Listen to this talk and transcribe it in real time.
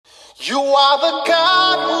You are the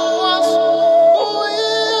God who was, who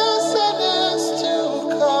is, and is to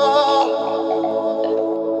come.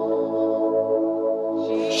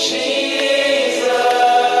 Jesus,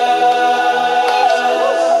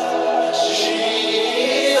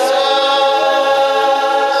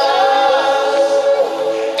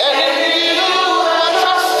 and in you I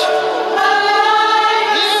trust. My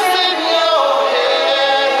life is in your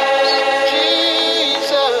hands,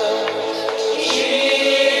 Jesus.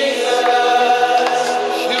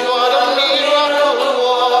 You are the miracle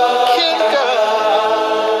working God,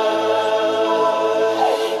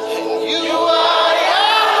 and you are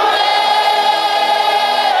Yahweh.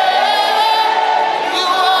 You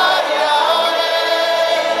are Yahweh.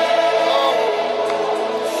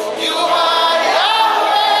 You are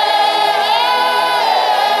Yahweh.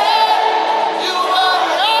 You are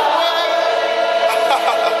Yahweh.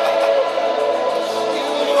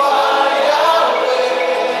 You are Yahweh.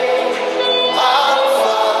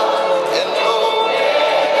 Alpha and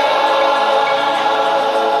Omega.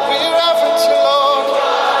 We reverence you, Lord.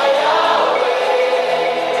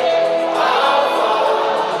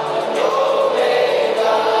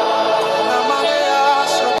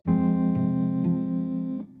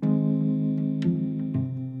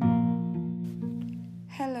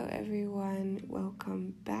 Hello, everyone.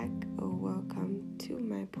 Welcome back or welcome to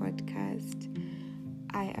my podcast.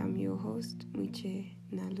 I am your host, Muche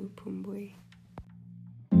Nalu Pumbwe.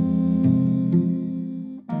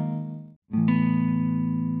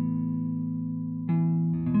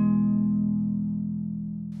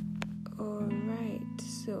 Alright,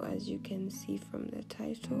 so as you can see from the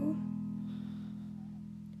title,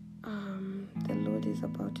 the Lord is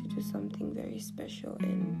about to do something very special,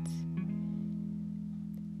 and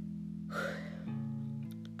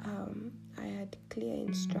I had clear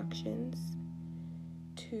instructions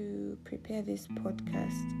to prepare this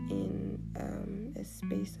podcast in a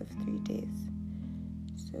space of 3 days.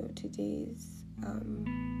 So today's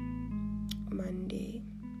Monday.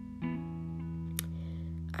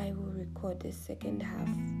 I will record the second half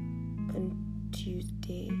on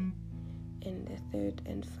Tuesday, and the third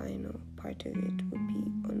and final part of it will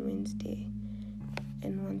be on Wednesday.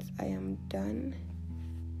 And once I am done,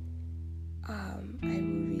 I will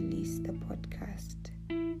release the podcast.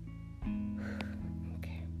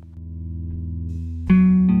 Okay.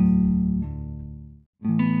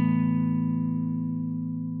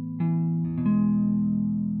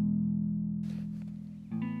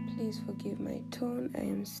 Please forgive my tone. I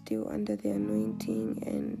am still under the anointing,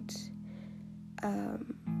 and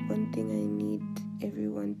one thing I need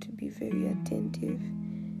everyone to be very attentive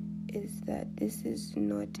is that this is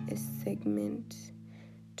not a segment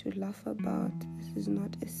to laugh about. This is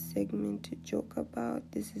not a segment to joke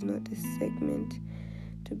about. This is not a segment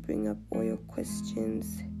to bring up all your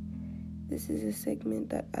questions. This is a segment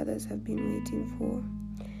that others have been waiting for.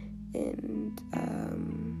 And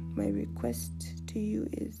my request to you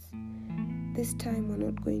is, this time we're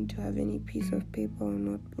not going to have any piece of paper or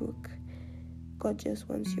notebook. God just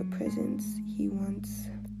wants your presence. He wants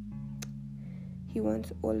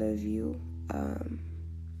all of you.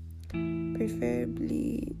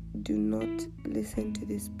 Preferably do not listen to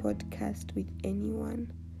this podcast with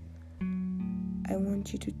anyone. I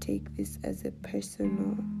want you to take this as a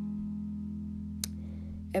personal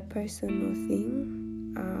thing.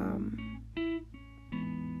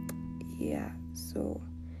 So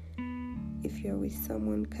if you're with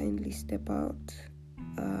someone, kindly step out.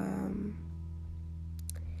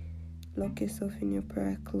 Lock yourself in your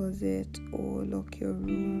prayer closet or lock your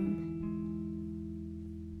room.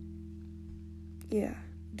 Yeah,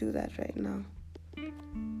 do that right now.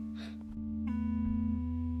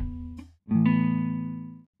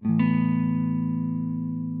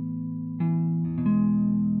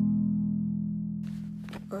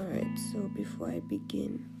 Alright, so before I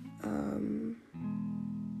begin,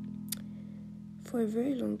 for a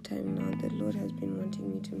very long time now, the Lord has been wanting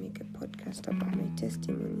me to make a podcast about my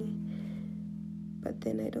testimony. But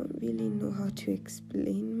then I don't really know how to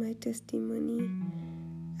explain my testimony.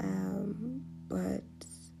 But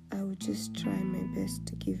I will just try my best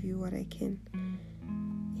to give you what I can.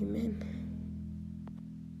 Amen.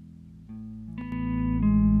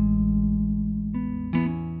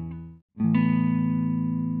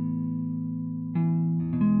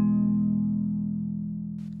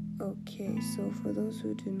 Okay, so for those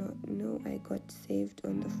who do not know, I got saved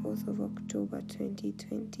on the 4th of October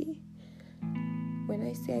 2020. When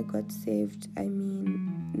I say I got saved, I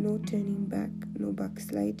mean no turning back, no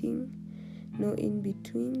backsliding, no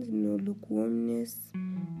in-betweens, no lukewarmness,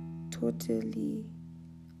 totally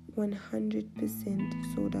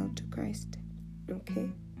 100% sold out to Christ. Okay?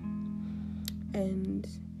 and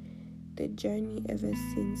the journey ever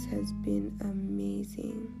since has been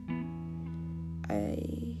amazing.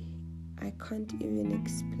 I can't even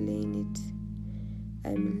explain it.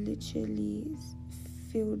 I'm literally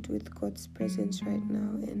filled with God's presence right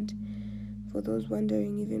now, and for those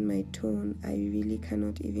wondering even my tone, I really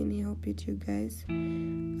cannot even help it, you guys.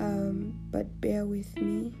 But bear with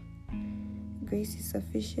me. Grace is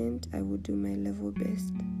sufficient. I will do my level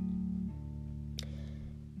best.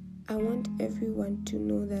 I want everyone to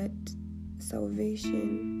know that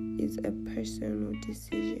salvation is a personal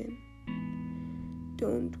decision.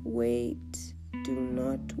 Don't wait. Do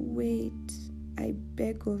not wait. I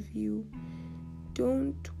beg of you.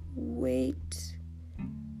 Don't wait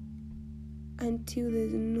until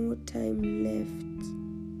there's no time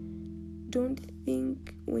left. Don't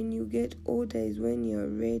think when you get older is when you're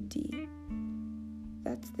ready.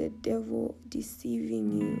 That's the devil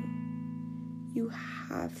deceiving you. You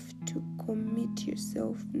have to commit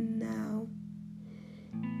yourself now.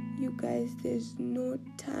 You guys, there's no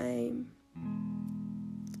time.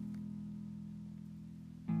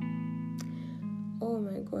 Oh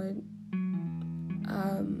my God.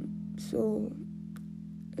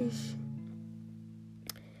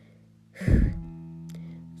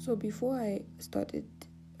 So before I started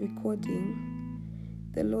recording,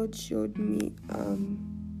 the Lord showed me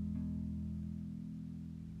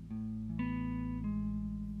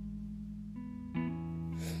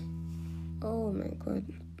oh my God.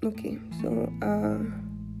 Okay, so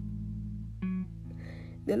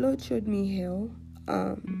the Lord showed me hell.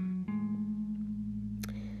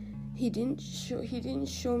 He didn't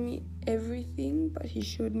show me everything, but he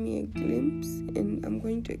showed me a glimpse, and I'm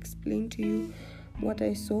going to explain to you what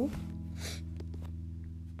I saw.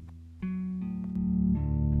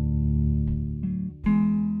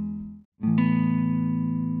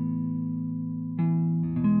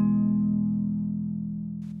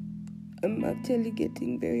 I'm actually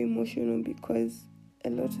getting very emotional because a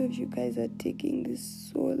lot of you guys are taking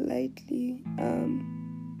this so lightly.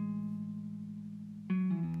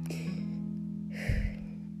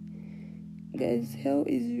 Guys, hell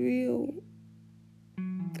is real,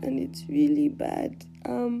 and it's really bad.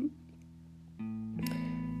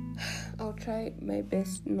 I'll try my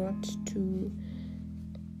best not to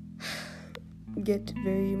get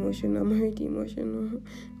very emotional. I'm already emotional.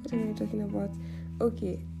 What am I talking about?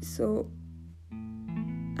 Okay, so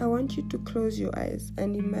I want you to close your eyes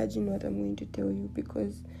and imagine what I'm going to tell you,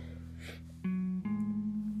 because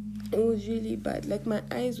it was really bad. Like, my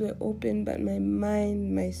eyes were open, but my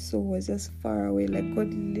mind, my soul was just far away. Like,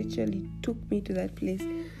 God literally took me to that place.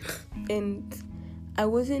 And I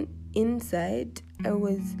wasn't inside. I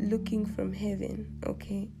was looking from heaven,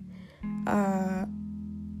 okay?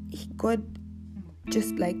 God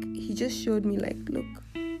he just showed me, like, look,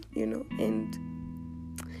 and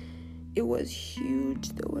it was huge.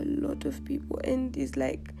 There were a lot of people, and it's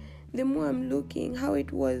like, the more I'm looking, how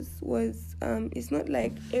it was it's not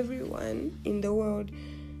like everyone in the world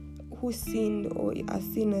who sinned or are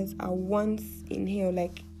sinners are once in hell.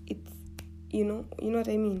 Like, it's, you know what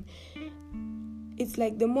I mean? It's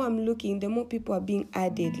like, the more I'm looking, the more people are being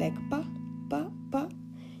added, like,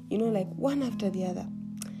 like one after the other,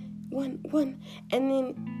 one, and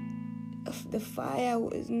then the fire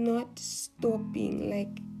was not stopping.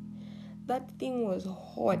 Like, that thing was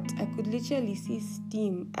hot. I could literally see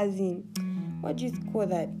steam, as in, what do you call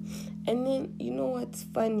that? And then, you know what's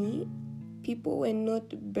funny? People were not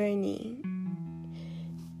burning.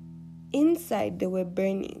 Inside they were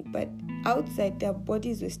burning, but outside their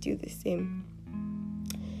bodies were still the same.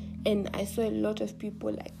 And I saw a lot of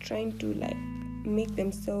people, like, trying to, like, make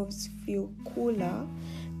themselves feel cooler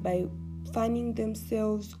by fanning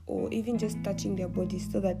themselves or even just touching their bodies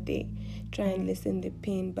so that they try and lessen the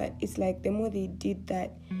pain. But it's like, the more they did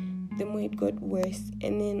that, the more it got worse.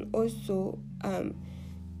 And then also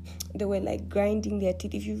they were, like, grinding their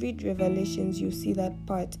teeth. If you read Revelations, you see that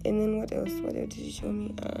part. And then what else did you show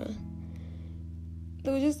me?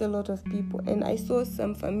 There was just a lot of people, and I saw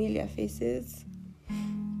some familiar faces,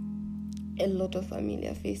 a lot of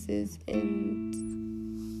familiar faces. And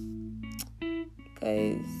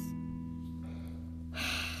guys,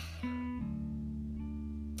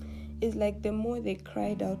 it's like, the more they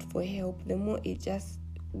cried out for help, the more it just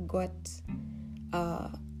got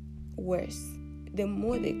worse. The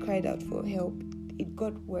more they cried out for help, it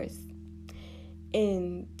got worse.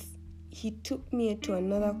 And he took me to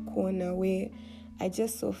another corner where I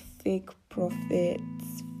just saw fake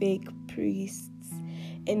prophets, fake priests.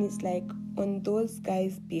 And it's like, on those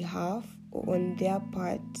guys' behalf, or on their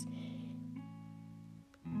part,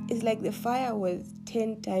 it's like the fire was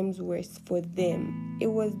 10 times worse for them.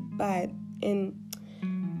 It was bad. And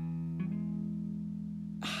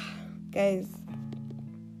guys,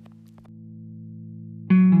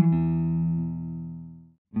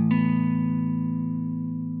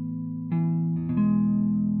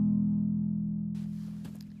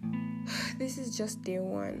 this is just day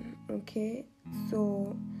one, okay?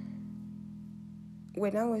 So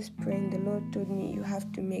when I was praying, the Lord told me you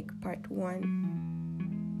have to make part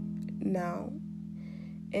 1 now.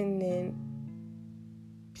 And then,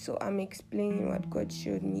 so I'm explaining what God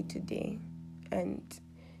showed me today. And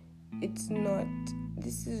this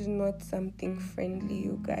is not something friendly,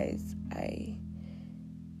 you guys. I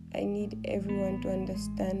need everyone to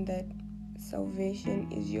understand that salvation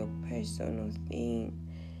is your personal thing.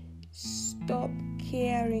 Stop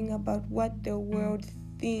caring about what the world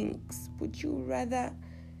thinks. Would you rather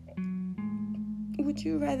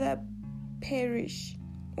perish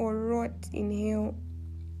or rot in hell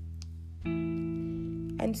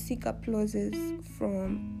and seek applauses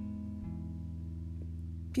from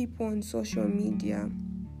people on social media?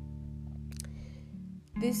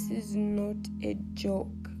 This is not a joke.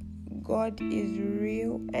 God is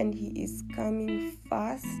real and He is coming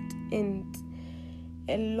fast, and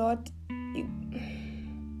a lot.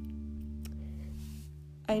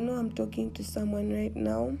 I know I'm talking to someone right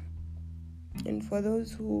now, and for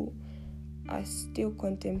those who are still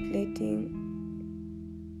contemplating,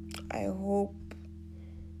 I hope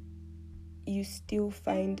you still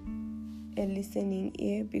find a listening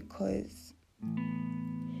ear, because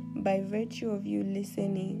by virtue of you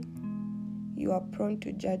listening, you are prone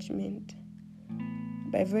to judgment.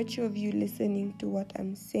 By virtue of you listening to what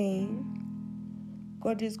I'm saying,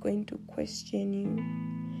 God is going to question you.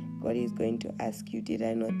 God is going to ask you, did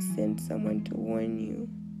I not send someone to warn you?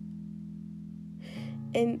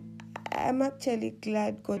 And I'm actually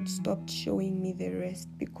glad God stopped showing me the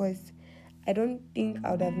rest, because I don't think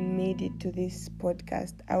I would have made it to this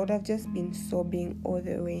podcast. I would have just been sobbing all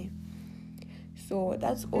the way. So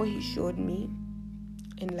that's all He showed me.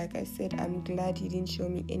 And like I said, I'm glad He didn't show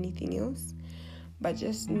me anything else. But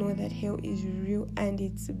just know that hell is real, and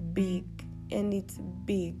it's big. And it's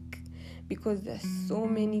big. Because there's so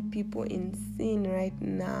many people in sin right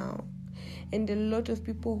now. And a lot of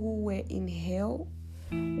people who were in hell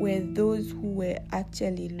were those who were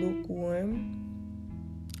actually lukewarm.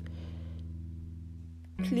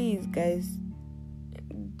 Please, guys,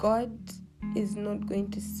 God is not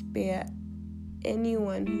going to spare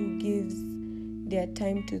anyone who gives their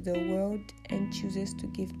time to the world and chooses to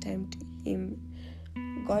give time to Him.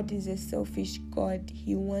 God is a selfish God.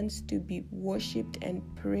 He wants to be worshipped and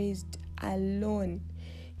praised alone.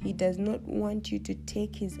 He does not want you to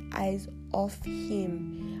take His eyes off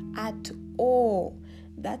Him at all.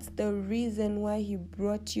 That's the reason why He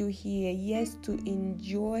brought you here. Yes, to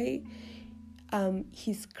enjoy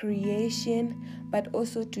His creation, but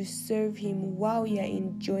also to serve Him while you're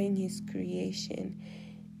enjoying His creation.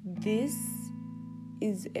 This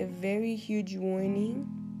is a very huge warning,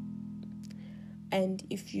 and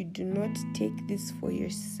if you do not take this for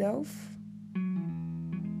yourself,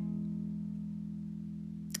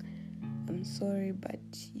 I'm sorry, but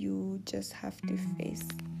you just have to face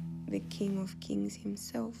the King of Kings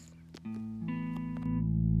Himself.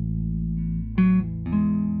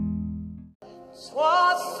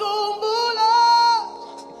 Swasumbula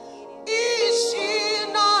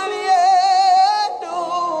ishinani yedu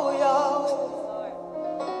yawe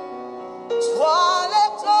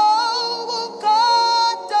twaleta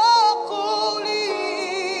ubukata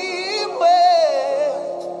kulimwe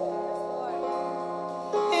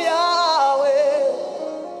yawe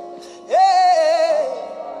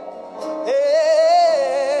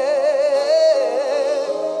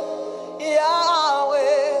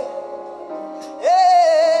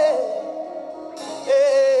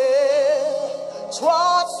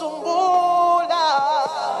Swasumbula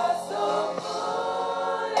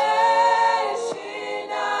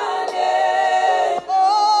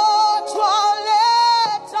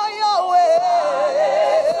twaleta yawe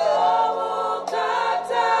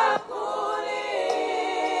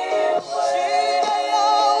shida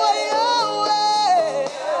yawe yawe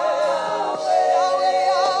yawe yawe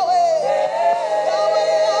yawe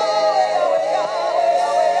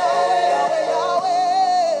yawe yawe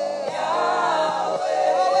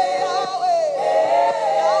yawe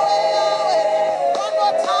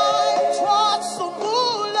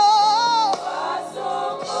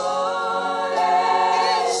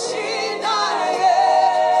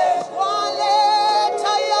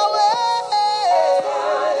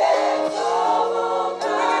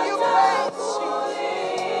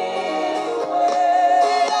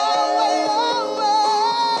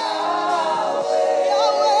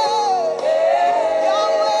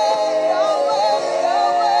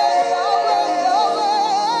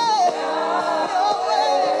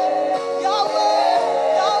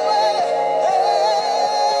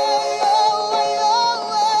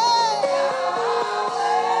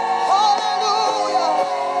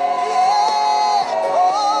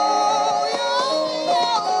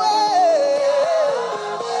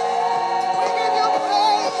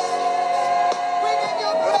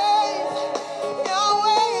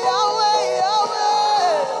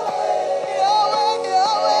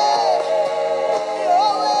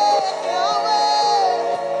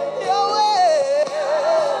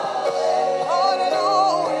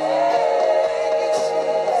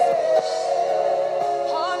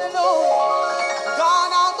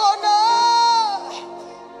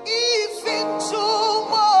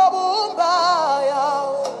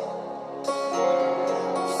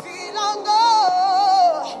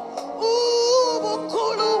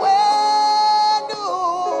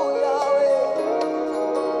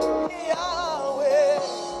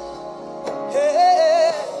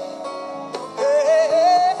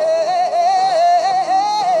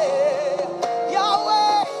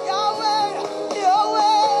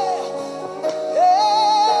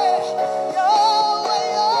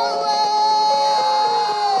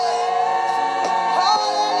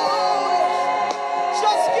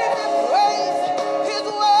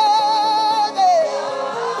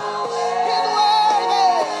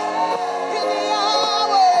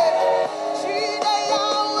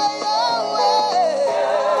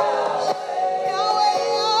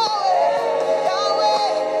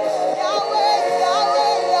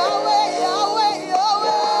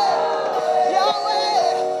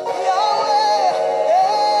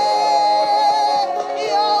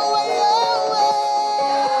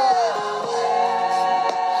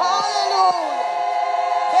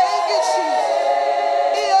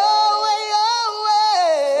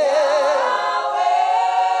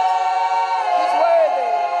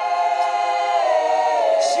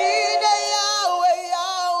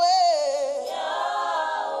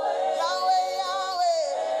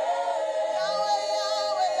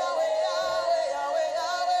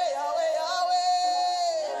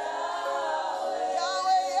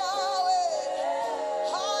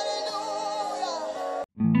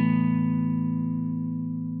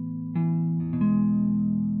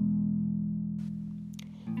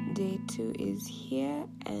 2 is here,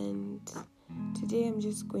 and today I'm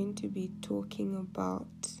just going to be talking about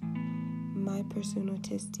my personal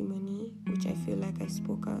testimony, which I feel like I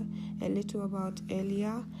spoke a little about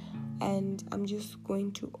earlier, and I'm just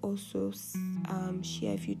going to also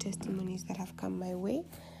share a few testimonies that have come my way,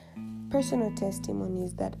 personal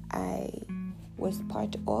testimonies that I was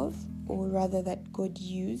part of, or rather that God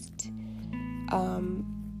used.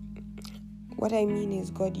 What I mean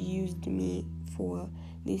is God used me for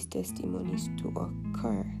these testimonies to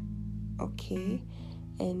occur, okay?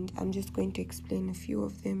 And I'm just going to explain a few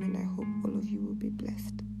of them, and I hope all of you will be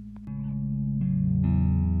blessed.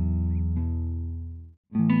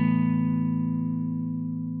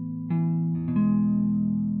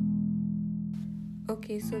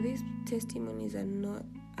 Okay, so these testimonies are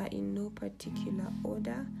in no particular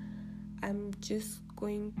order. I'm just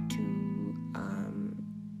going to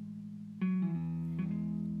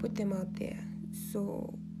put them out there.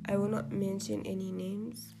 So I will not mention any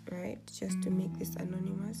names, right? Just to make this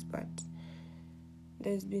anonymous, but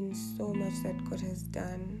there's been so much that God has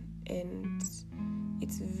done, and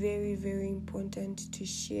it's very, very important to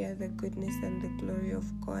share the goodness and the glory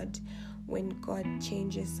of God when God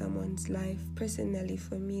changes someone's life. Personally,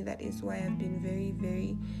 for me, that is why I've been very,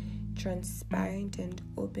 very transparent and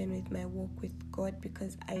open with my walk with God,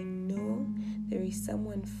 because I know there is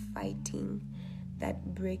someone fighting that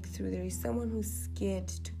breakthrough. There is someone who's scared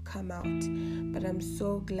to come out, but I'm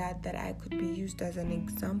so glad that I could be used as an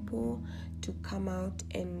example to come out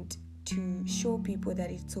and to show people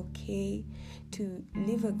that it's okay to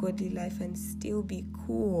live a godly life and still be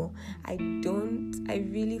cool. I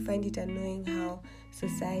really find it annoying how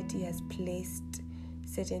society has placed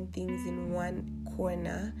certain things in one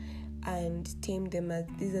corner and tamed them as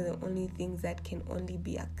these are the only things that can only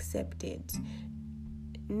be accepted.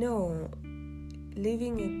 No,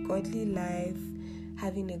 living a godly life,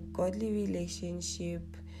 having a godly relationship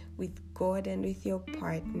with God and with your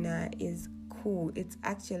partner is cool. It's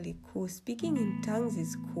actually cool. Speaking in tongues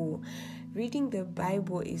is cool. Reading the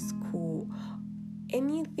Bible is cool.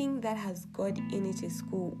 Anything that has God in it is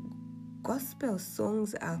cool. Gospel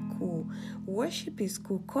songs are cool. Worship is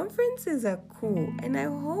cool. Conferences are cool. And I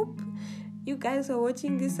hope you guys who are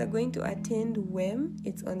watching this are going to attend WEM.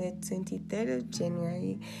 It's on the 23rd of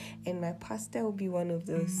January, and my pastor will be one of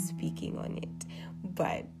those speaking on it.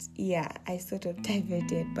 But yeah, I sort of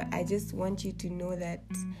diverted, but I just want you to know that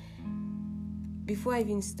before I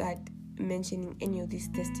even start mentioning any of these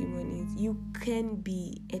testimonies, you can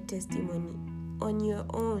be a testimony on your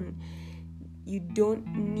own. You don't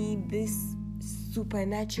need this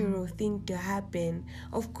supernatural thing to happen.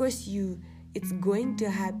 Of course, it's going to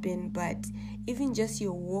happen, but even just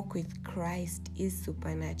your walk with Christ is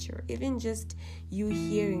supernatural. Even just you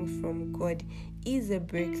hearing from God is a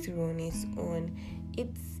breakthrough on its own.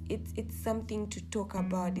 It's something to talk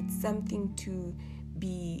about. It's something to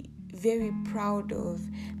be very proud of.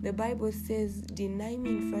 The Bible says, deny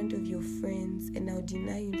me in front of your friends, and I'll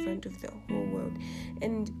deny you in front of the whole world.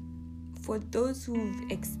 And for those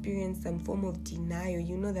who've experienced some form of denial,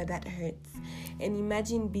 you know that hurts. And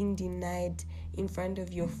imagine being denied in front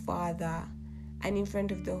of your Father and in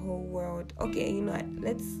front of the whole world. Okay, you know what?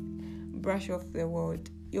 Let's brush off the world.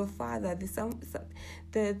 Your Father,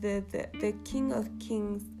 the King of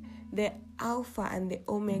Kings, the Alpha and the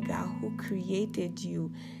Omega, who created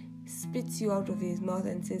you, spits you out of his mouth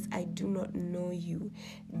and says, I do not know you.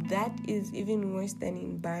 That is even worse than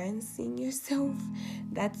embarrassing yourself.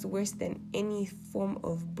 That's worse than any form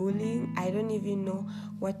of bullying. I don't even know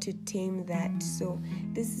what to tame that. So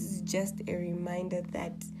this is just a reminder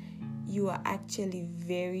that you are actually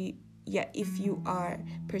if you are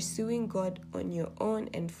pursuing God on your own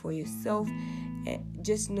and for yourself,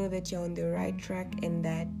 just know that you're on the right track, and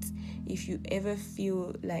that if you ever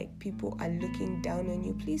feel like people are looking down on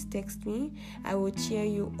you, please text me. I will cheer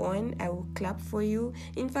you on. I will clap for you.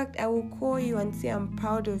 In fact, I will call you and say I'm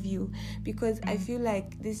proud of you, because I feel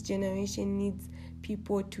like this generation needs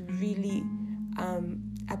people to really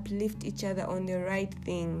uplift each other on the right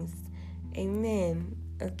things. Amen.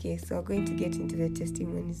 Okay, so we're going to get into the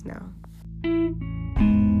testimonies now.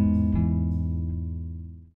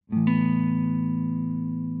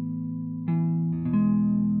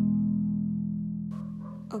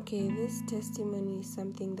 Okay, this testimony is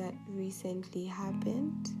something that recently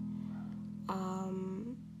happened.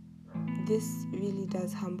 This really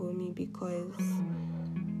does humble me, because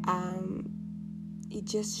it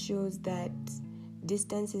just shows that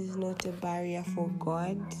distance is not a barrier for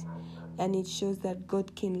God, and it shows that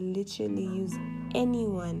God can literally use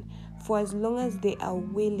anyone. For as long as they are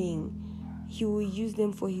willing, he will use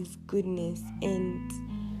them for his goodness. And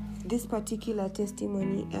this particular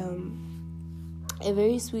testimony, a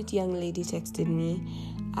very sweet young lady texted me.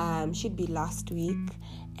 Should be last week,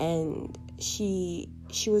 and she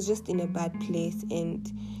was just in a bad place, and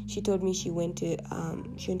she told me she went to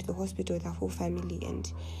the hospital with her whole family,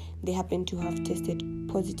 and they happened to have tested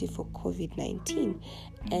positive for COVID-19.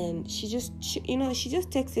 And she just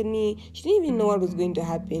texted me. She didn't even know what was going to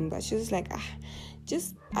happen, but she was like,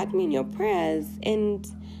 just add me in your prayers. And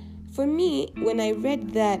for me, when I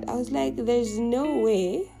read that, I was like, there's no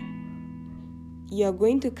way you're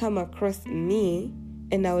going to come across me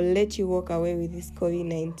and I'll let you walk away with this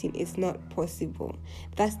COVID-19. It's not possible.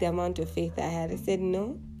 That's the amount of faith I had. I said,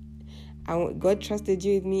 no, God trusted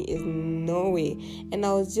you with me, is no way. And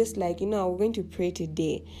I was just like, we're going to pray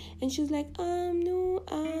today. And she was like, no,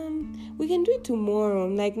 we can do it tomorrow.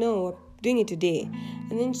 I'm like, no, we're doing it today.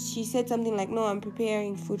 And then she said something like, no, I'm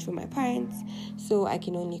preparing food for my parents, so I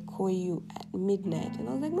can only call you at midnight. And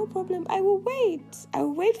I was like, no problem, I will wait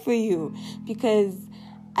for you, because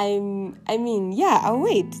I'll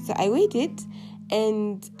wait. So I waited,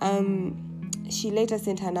 and she later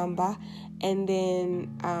sent her number, and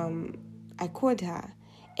then I called her,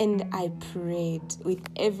 and I prayed with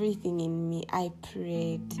everything in me. I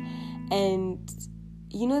prayed, and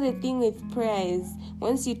the thing with prayer is,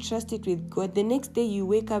 once you trust it with God, the next day you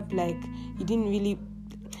wake up like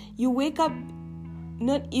you wake up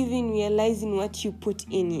not even realizing what you put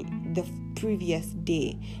in the previous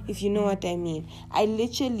day, if you know what I mean. I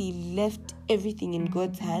literally left everything in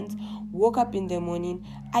God's hands, woke up in the morning,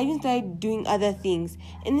 I even started doing other things,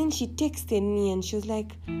 and then she texted me and she was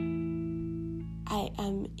like, I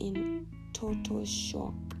am in total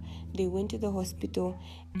shock. They went to the hospital,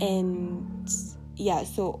 and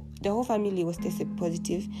so the whole family was tested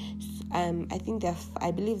positive. I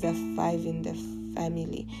believe there are 5 in the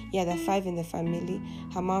family. Yeah, there are 5 in the family.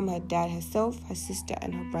 Her mom, her dad, herself, her sister,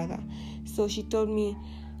 and her brother. So she told me,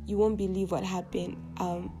 you won't believe what happened.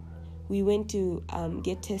 We went to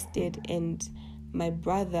get tested, and my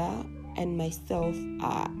brother and myself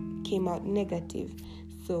came out negative.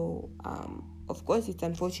 So of course it's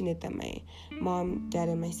unfortunate that my mom, dad,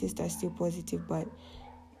 and my sister are still positive, but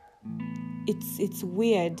it's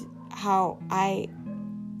weird how I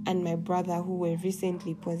and my brother, who were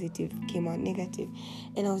recently positive, came out negative.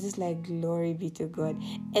 And I was just like, glory be to God.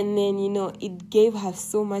 And then it gave her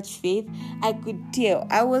so much faith. I could tell.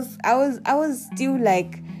 I was still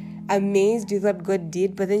like amazed with what God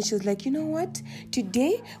did. But then she was like, you know what?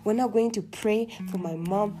 Today we're not going to pray for my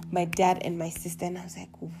mom, my dad, and my sister. And I was like,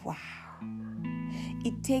 wow.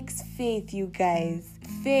 It takes faith, you guys.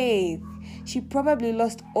 Faith. She probably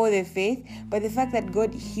lost all the faith, but the fact that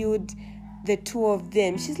God healed the 2 of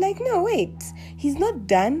them, she's like, no, wait, he's not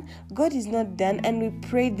done. God is not done. And we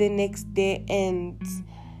prayed the next day, and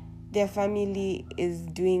their family is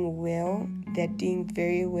doing well. They're doing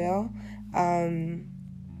very well.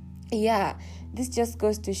 This just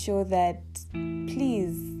goes to show that,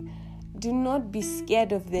 please, do not be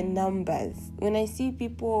scared of the numbers. When I see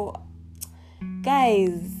people,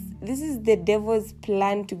 guys, this is the devil's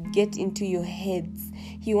plan to get into your heads.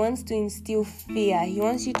 He wants to instill fear. He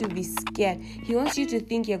wants you to be scared. He wants you to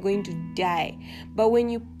think you're going to die. But when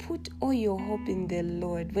you put all your hope in the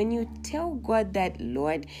Lord, when you tell God that,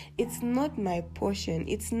 Lord, it's not my portion,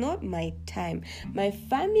 it's not my time, my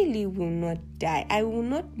family will not die, I will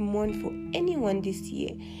not mourn for anyone this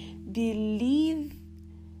year, believe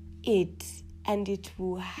it and it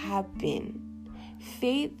will happen.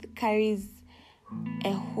 Faith carries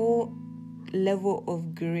a whole level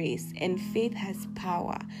of grace, and faith has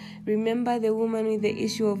power. Remember the woman with the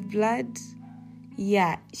issue of blood?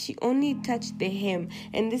 Yeah, she only touched the hem.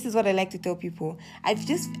 And this is what I like to tell people. I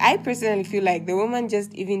personally feel like the woman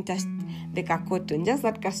just even touched the cotton, just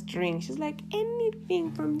that string. She's like,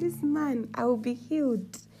 anything from this man, I will be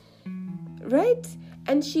healed. Right?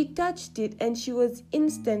 And she touched it, and she was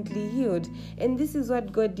instantly healed. And this is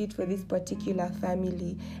what God did for this particular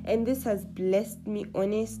family. And this has blessed me,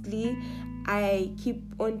 honestly. I keep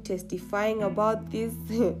on testifying about this.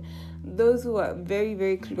 Those who are very,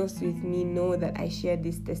 very close with me know that I share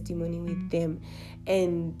this testimony with them.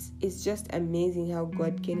 And it's just amazing how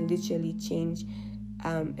God can literally change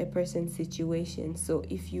a person's situation. So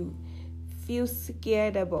if you feel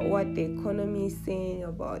scared about what the economy is saying,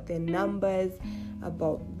 about the numbers,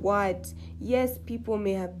 about what, yes, people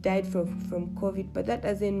may have died from COVID, but that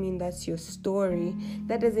doesn't mean that's your story.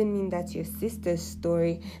 That doesn't mean that's your sister's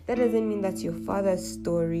story. That doesn't mean that's your father's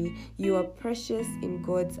story. You are precious in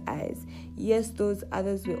God's eyes. Yes, those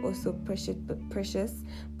others were also precious,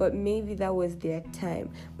 but maybe that was their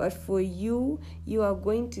time. But for you, you are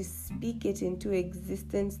going to speak it into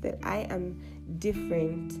existence that I am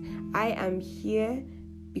different. I am here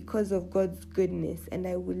because of God's goodness, and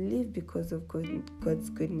I will live because of God's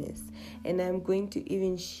goodness. And I'm going to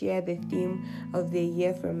even share the theme of the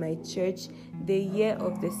year from my church, the year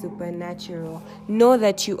of the supernatural. Know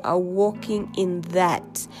that you are walking in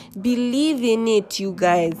that. Believe in it, you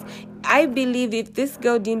guys. I believe if this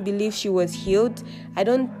girl didn't believe she was healed, I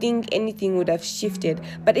don't think anything would have shifted.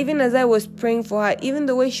 But even as I was praying for her, even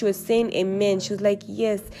the way she was saying amen, she was like,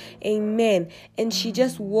 yes, amen. And she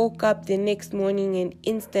just woke up the next morning and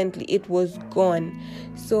instantly it was gone.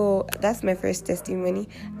 So that's my first testimony.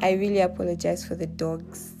 I really apologize for the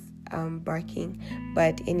dogs barking.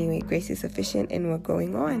 But anyway, grace is sufficient and we're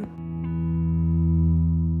going on.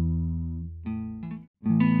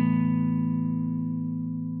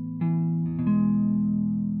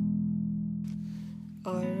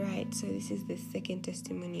 Alright, so this is the second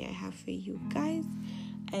testimony I have for you guys,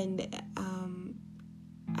 and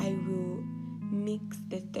I will mix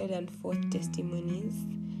the third and fourth testimonies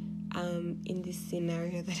in this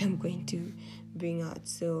scenario that I'm going to bring out.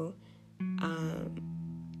 So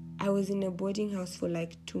I was in a boarding house for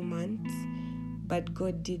like 2 months, but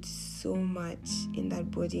God did so much in that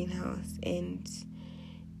boarding house, and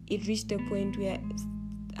it reached a point where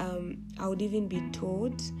I would even be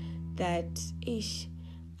told that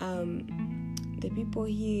the people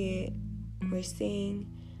here were saying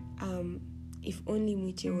if only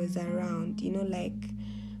Muche was around, like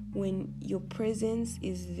when your presence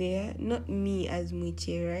is there, not me as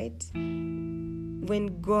Muche, right?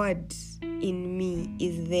 When God in me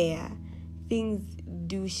is there, things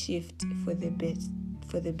do shift for the best,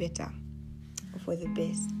 for the better, for the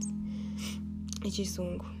best.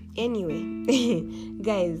 Anyway,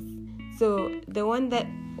 guys, so the one that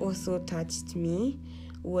also touched me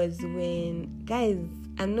was when, guys,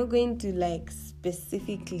 I'm not going to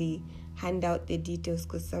specifically hand out the details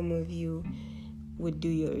because some of you would do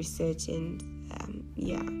your research and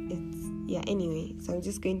anyway, so I'm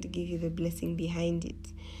just going to give you the blessing behind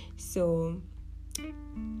it. So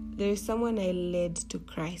there is someone I led to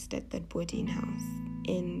Christ at that boarding house,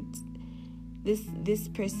 and this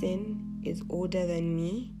person is older than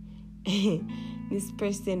me. This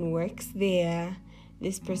person works there.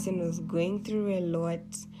 This person was going through a lot,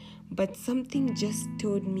 but something just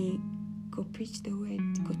told me, go preach the word,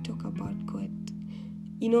 go talk about God.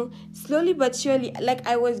 Slowly but surely,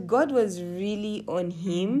 God was really on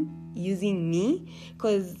him, using me,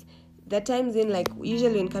 because the times when,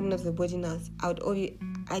 usually when coming off the boarding house,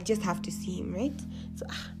 I just have to see him, right? So,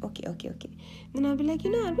 okay. Then I'll be like,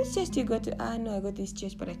 which church do you go to? No, I go to this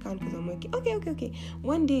church, but I can't because I'm working. Okay.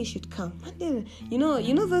 One day you should come. One day,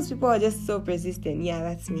 those people are just so persistent. Yeah,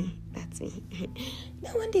 that's me.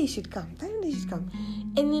 No, one day you should come. And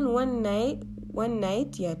then one night, one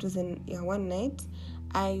night,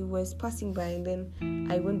 I was passing by, and then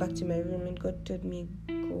I went back to my room, and God told me,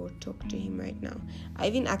 go talk to him right now. I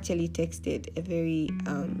even actually texted a very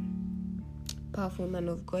powerful man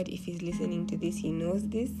of God. If he's listening to this, he knows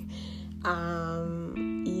this.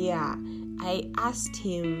 I asked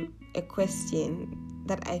him a question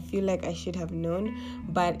that I feel like I should have known,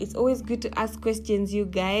 but it's always good to ask questions, you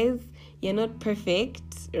guys. You're not perfect,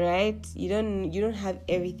 right? You don't have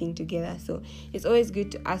everything together, so it's always good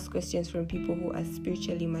to ask questions from people who are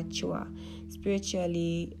spiritually mature,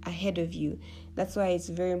 spiritually ahead of you. That's why it's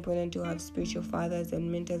very important to have spiritual fathers and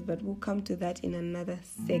mentors, but we'll come to that in another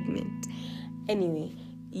segment. Anyway,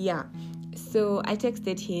 so I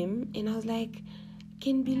texted him and I was like,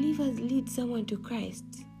 can believers lead someone to Christ?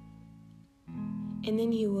 And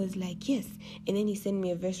then he was like, yes. And then he sent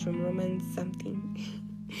me a verse from Romans something.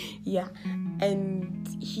 And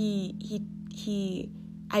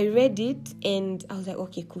I read it and I was like,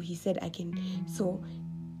 okay, cool. He said I can. So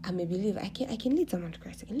I'm a believer. I can lead someone to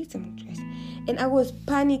Christ. And I was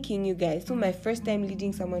panicking, you guys. So my first time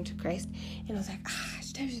leading someone to Christ, and I was like,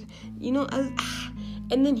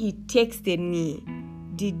 and then he texted me,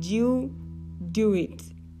 did you do it?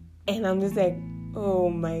 And I'm just like, oh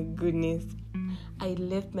my goodness. I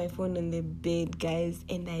left my phone on the bed, guys,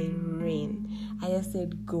 and I ran. I just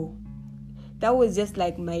said, go. That was just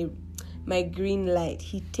like my green light.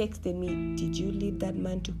 He texted me, did you lead that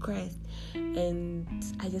man to Christ? And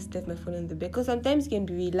I just left my phone on the bed, because sometimes you can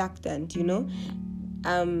be reluctant, sometimes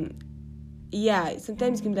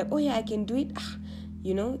you can be like, oh yeah, I can do it.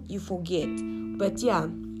 You forget. But he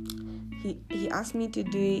asked me to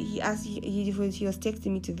do it. He was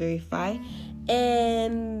texting me to verify,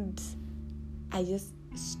 and I just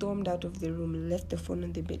stormed out of the room, left the phone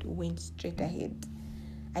on the bed, went straight ahead.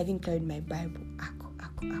 I even carried my Bible. I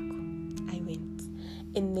went.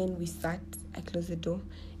 And then we sat. I closed the door.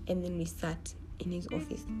 And then we sat in his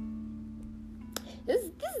office.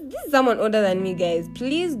 this is someone older than me, guys.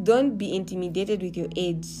 Please don't be intimidated with your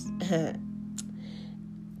age.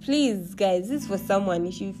 Please, guys, this is for someone.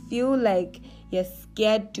 If you feel like you're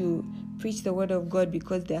scared to preach the word of God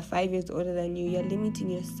because they're 5 years older than you, you're limiting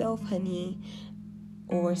yourself, honey,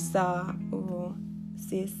 or sir, or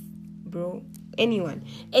sis, bro, anyone.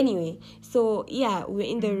 Anyway, so yeah, we're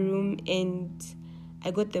in the room and I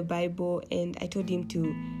got the Bible and I told him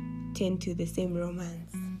to turn to the same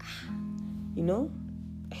Romans. You know?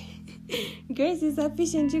 Grace is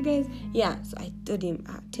sufficient, you guys. Yeah, so I told him,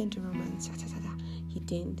 turn to Romans. He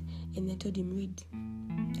turned and I told him, read.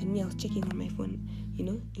 And me, I was checking on my phone, you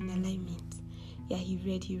know, in alignment. Yeah, he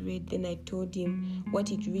read. Then I told him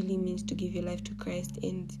what it really means to give your life to Christ.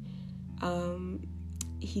 And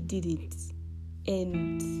he did it.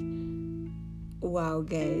 And wow,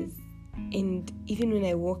 guys. And even when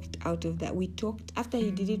I walked out of that, we talked. After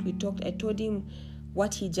he did it, we talked. I told him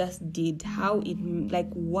what he just did, how it, like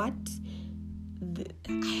what,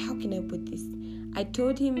 how can I put this? I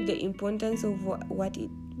told him the importance of what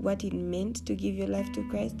it meant to give your life to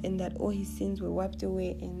Christ, and that all his sins were wiped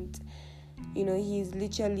away, and you know, he's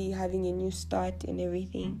literally having a new start and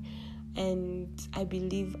everything. And I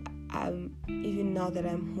believe even now that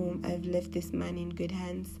I'm home, I've left this man in good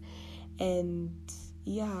hands. And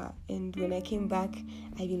yeah, and when I came back,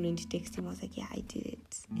 I didn't want to text him. I was like, yeah, I did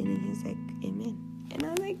it. And then he was like, amen. And I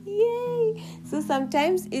was like, yay. So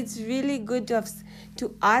sometimes it's really good to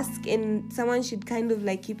ask, and someone should kind of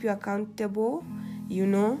like keep you accountable, you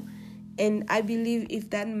know. And I believe if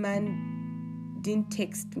that man didn't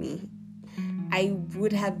text me, I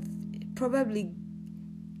would have probably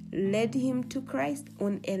led him to Christ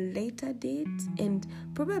on a later date, and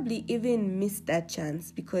probably even missed that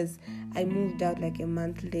chance because I moved out like a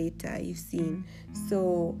month later, you've seen.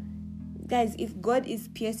 So guys, if God is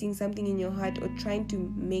piercing something in your heart or trying to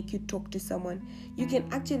make you talk to someone, you can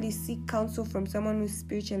actually seek counsel from someone who's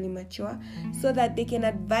spiritually mature so that they can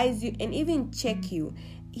advise you and even check you.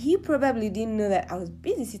 He probably didn't know that I was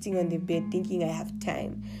busy sitting on the bed thinking I have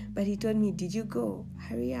time, but he told me, did you go?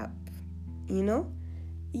 Hurry up, you know?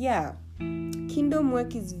 Yeah, kingdom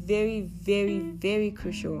work is very, very, very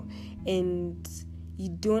crucial, and you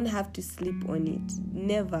don't have to sleep on it.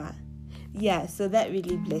 Never. Yeah, so that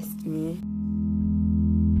really blessed me.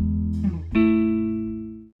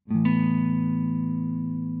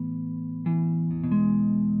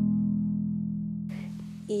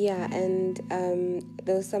 Yeah, and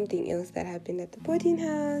there was something else that happened at the boarding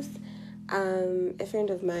house. A friend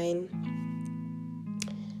of mine,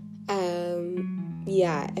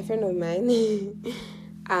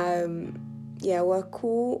 we're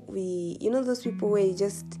cool. Those people where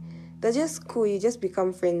they're just cool. You just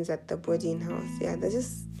become friends at the boarding house. Yeah, they're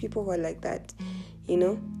just people who are like that, you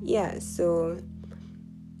know. Yeah, so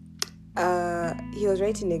he was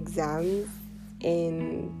writing exams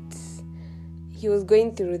and he was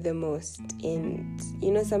going through the most. And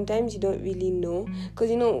sometimes you don't really know, because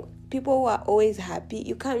people who are always happy,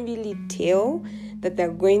 you can't really tell that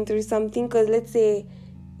they're going through something. Because let's say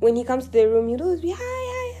when he comes to the room, you'd always be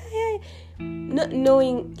hi, not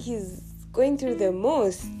knowing he's going through the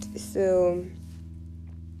most. So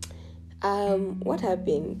what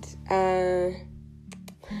happened?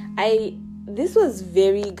 This was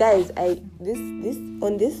very, guys, this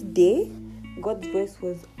on this day, God's voice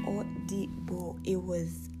was audible. It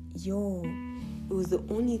was the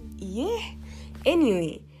only,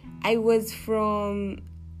 anyway, I was from,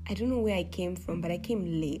 I don't know where I came from, but I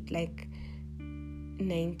came late, like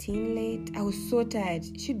 19 late. I was so tired.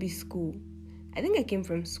 It should be school. I think I came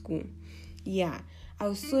from school. Yeah, I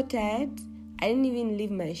was so tired. I didn't even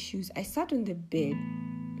leave my shoes. I sat on the bed,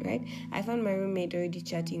 right? I found my roommate already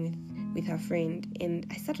chatting with her friend, and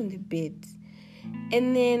I sat on the bed.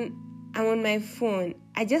 And then I'm on my phone.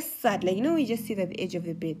 I just sat, we just sit at the edge of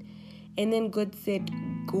the bed. And then God said,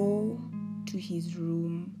 go to his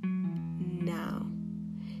room now.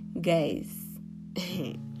 Guys,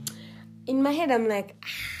 in my head, I'm like,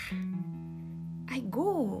 I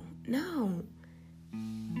go now.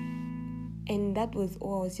 And that was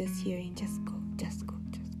all I was just hearing. Just go.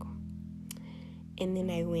 And then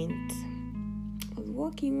I went. I was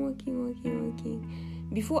walking.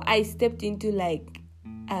 Before I stepped into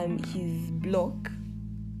his block,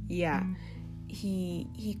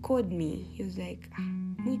 he called me. He was like,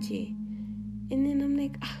 Muche. And then I'm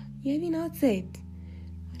like, you're even outside.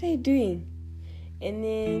 What are you doing? And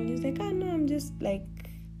then he was like, no, I'm just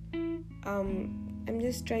I'm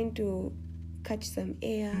just trying to catch some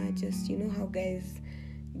air. Just, how guys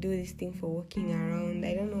do this thing for walking around.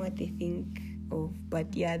 I don't know what they think of,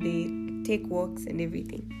 but yeah, they take walks and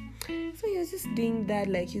everything. So he was just doing that.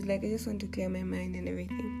 Like, he was like, I just want to clear my mind and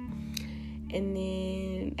everything. And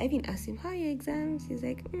then I even asked him, how are your exams? He's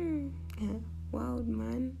like, yeah, wild,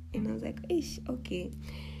 man. And I was like, ish, okay.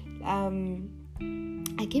 I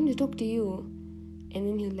came to talk to you. And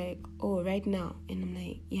then he was like, oh, right now? And I'm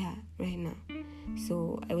like, yeah, right now.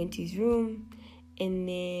 So I went to his room. And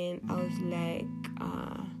then I was like,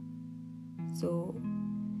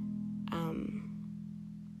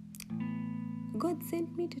 God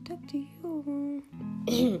sent me to talk to you.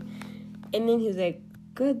 And then he was like,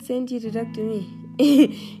 God sent you to talk to me.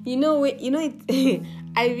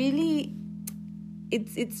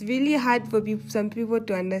 It's really hard for some people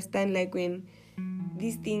to understand, like, when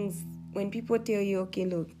these things, when people tell you, okay,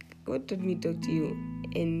 look, God told me to talk to you.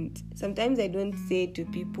 And sometimes I don't say it to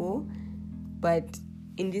people, but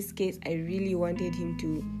in this case, I really wanted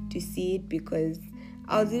him to see it, because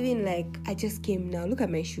I was even like, I just came now. Look at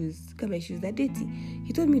my shoes. They're dirty.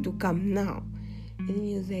 He told me to come now. And then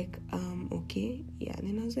he was like, okay. Yeah. And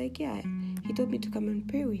then I was like, yeah. He told me to come and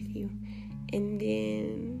pray with you. And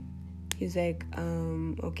then he was like,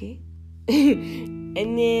 okay. And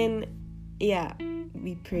then, yeah,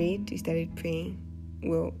 we prayed. We started praying.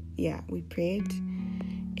 Well, yeah, we prayed.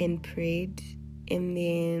 And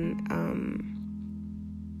then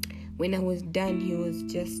when I was done, he was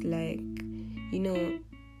just like,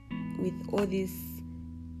 with all this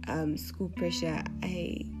school pressure,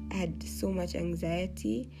 I had so much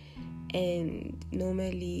anxiety. And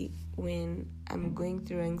normally when I'm going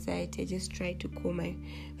through anxiety, I just try to call my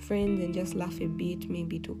friends and just laugh a bit,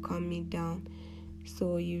 maybe to calm me down.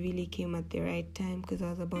 So you really came at the right time, because I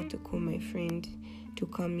was about to call my friend to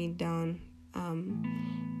calm me down. And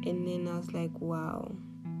then I was like, wow,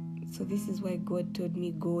 so this is why God told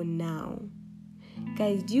me go now.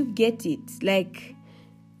 Guys, do you get it? Like,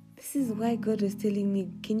 this is why God was telling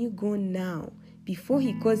me, can you go now? Before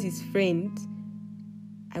he calls his friend,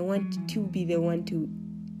 I want to be the one to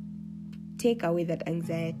take away that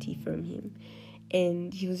anxiety from him.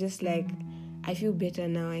 And he was just like, I feel better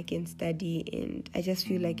now, I can study, and I just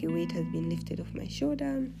feel like a weight has been lifted off my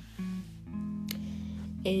shoulder.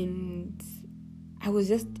 And I was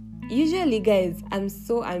just, usually, guys, I'm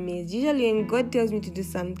so amazed. Usually when God tells me to do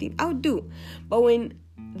something, I'll do. But when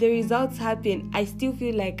the results happen, I still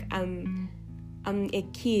feel like I'm a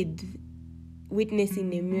kid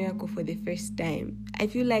witnessing a miracle for the first time. I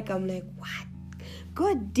feel like I'm like, what?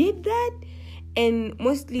 God did that? And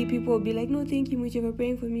mostly people will be like, no, thank you much for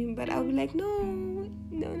praying for me. But I'll be like, no.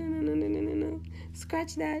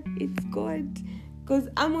 Scratch that. It's God. Because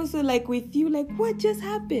I'm also like with you, like, what just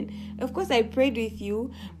happened? Of course, I prayed with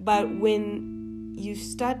you. But when you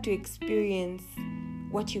start to experience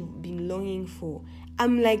what you've been longing for,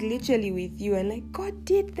 I'm like literally with you. And like, God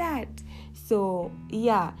did that. So,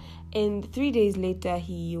 yeah. And 3 days later,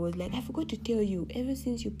 he was like, I forgot to tell you, ever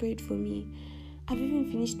since you prayed for me, I've even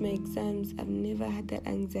finished my exams. I've never had that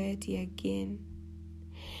anxiety again.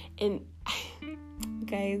 And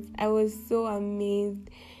guys, I was so amazed.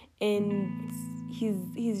 And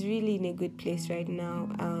he's really in a good place right now.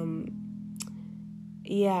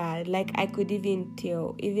 Yeah, like I could even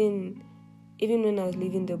tell, even when I was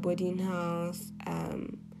leaving the boarding house,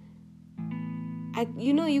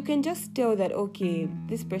 you can just tell that, okay,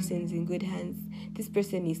 this person's in good hands. This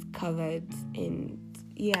person is covered. And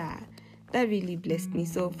yeah, that really blessed me.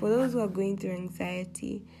 So for those who are going through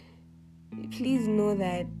anxiety, please know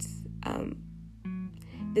that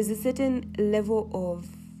there's a certain level of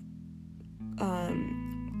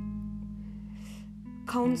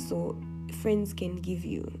counsel friends can give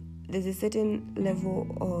you. There's a certain level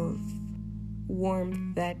of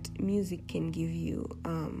warmth that music can give you.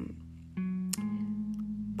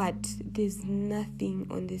 But there's nothing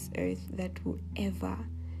on this earth that will ever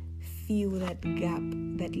fill that gap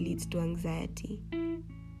that leads to anxiety.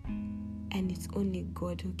 And it's only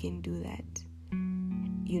God who can do that.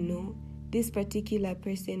 This particular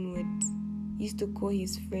person used to call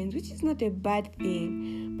his friends, which is not a bad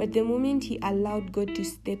thing. But the moment he allowed God to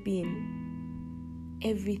step in,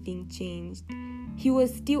 everything changed. He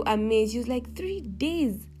was still amazed. He was like, 3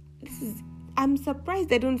 days. I'm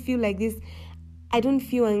surprised I don't feel like this. I don't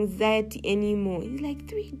feel anxiety anymore. He's like,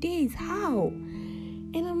 3 days, how?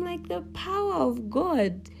 And I'm like, the power of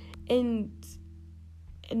God. And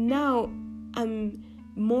now I'm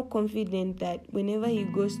more confident that whenever he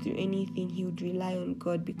goes through anything, he would rely on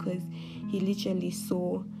God, because he literally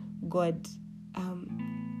saw God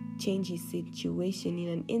change his situation in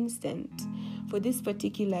an instant. for this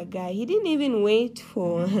particular guy, he didn't even wait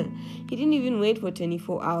for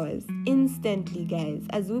 24 hours. Instantly, guys,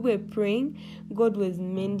 as we were praying, God was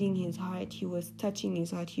mending his heart. He was touching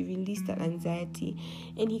his heart. He released that anxiety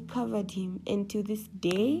and he covered him. And to this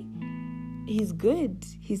day, he's good.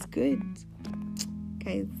 He's good,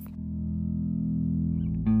 guys.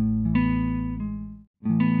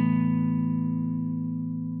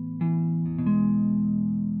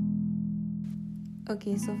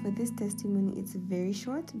 Okay, so for this testimony, it's very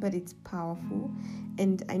short, but it's powerful.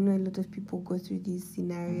 And I know a lot of people go through these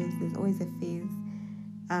scenarios. There's always a phase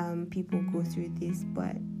people go through this.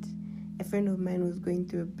 But a friend of mine was going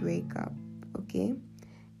through a breakup, okay?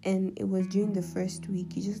 And it was during the first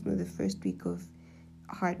week. You just know the first week of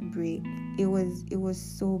heartbreak. It was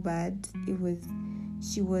so bad. It was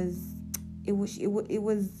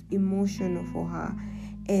emotional for her.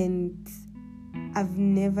 And I've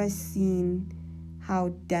never seen how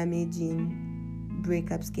damaging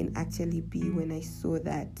breakups can actually be when I saw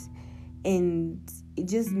that. And it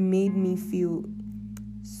just made me feel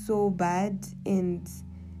so bad. And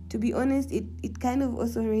to be honest, it kind of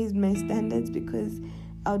also raised my standards, because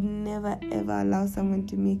I would never ever allow someone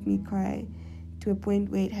to make me cry to a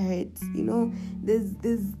point where it hurts. You know,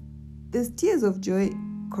 there's tears of joy,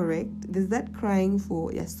 correct? There's that crying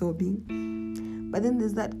for your sobbing, but then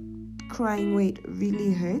there's that crying where it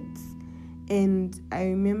really hurts. And I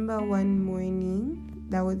remember one morning,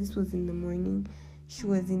 this was in the morning, she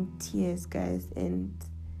was in tears, guys, and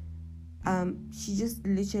she just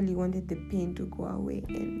literally wanted the pain to go away.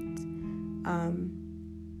 And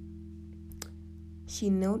she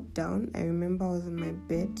knelt down. I remember I was on my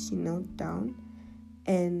bed. She knelt down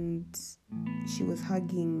and she was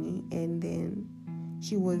hugging me, and then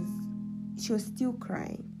she was still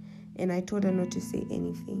crying, and I told her not to say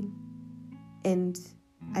anything. And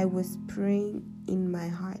I was praying in my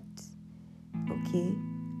heart, okay?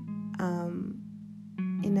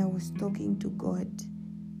 And I was talking to God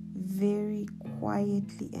very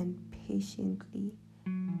quietly and patiently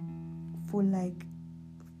for like,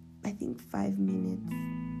 I think 5 minutes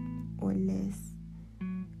or less.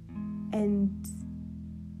 And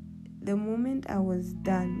the moment I was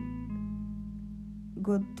done,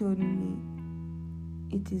 God told me,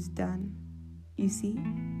 it is done. You see?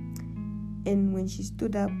 And when she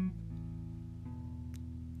stood up,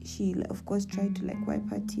 she, of course, tried to wipe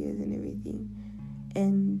her tears and everything.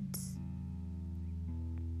 And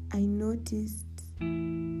I noticed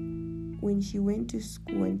when she went to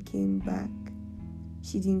school and came back,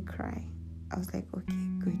 she didn't cry. I was like, okay,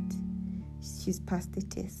 good. She's passed the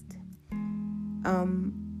test.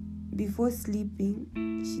 Before sleeping,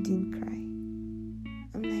 she didn't cry.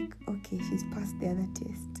 I'm like, okay, she's passed the other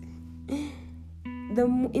test.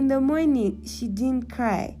 In the morning, she didn't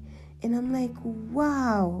cry. And I'm like,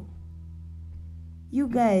 wow. You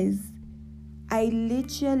guys, I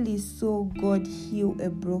literally saw God heal a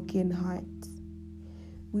broken heart.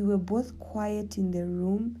 We were both quiet in the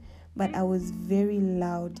room, but I was very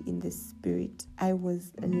loud in the spirit. I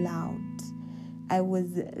was loud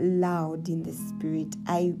in the spirit.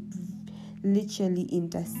 I literally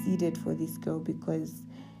interceded for this girl because,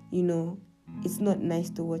 you know, it's not nice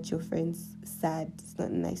to watch your friends sad. It's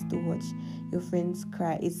not nice to watch your friends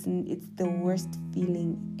cry. It's the worst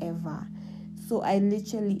feeling ever. So I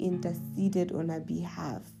literally interceded on her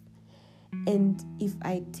behalf. And if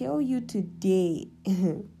I tell you today,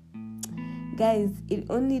 guys, it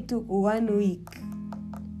only took 1 week.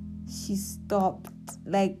 She stopped.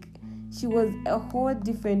 She was a whole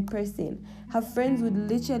different person. Her friends would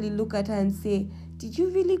literally look at her and say, did you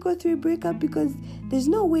really go through a breakup? Because there's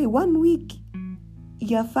no way 1 week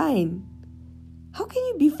you're fine. How can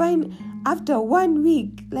you be fine after 1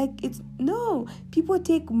 week? No, people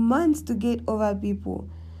take months to get over people.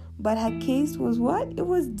 But her case was what? It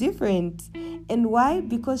was different. And why?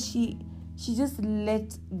 Because she just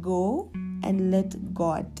let go and let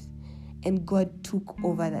God. And God took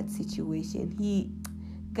over that situation.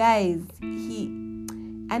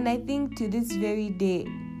 And I think to this very day,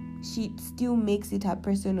 she still makes it her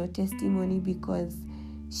personal testimony because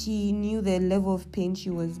she knew the level of pain she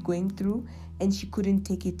was going through and she couldn't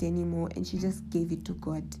take it anymore, and she just gave it to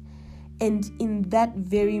God. And in that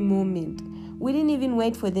very moment, we didn't even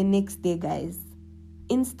wait for the next day, guys.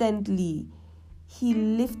 Instantly, he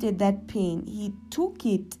lifted that pain. He took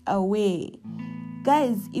it away.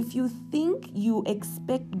 Guys, if you think you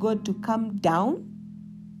expect God to come down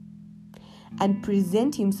and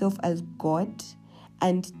present himself as God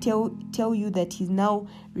and tell you that he's now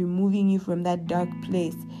removing you from that dark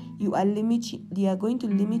place, you are going to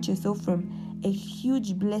limit yourself from a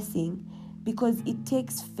huge blessing, because it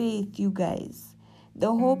takes faith, you guys.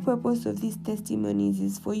 The whole purpose of these testimonies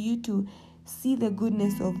is for you to see the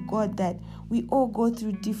goodness of God, that we all go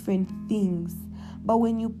through different things. But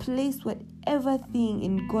when you place whatever thing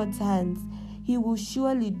in God's hands, He will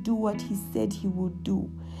surely do what He said He will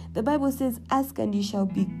do. The Bible says, ask and you shall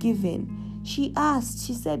be given. She asked,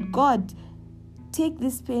 she said, God, take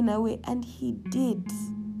this pain away. And He did.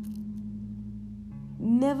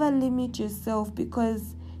 Never limit yourself,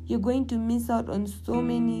 because you're going to miss out on so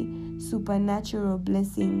many supernatural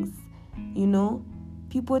blessings.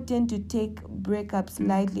 People tend to take breakups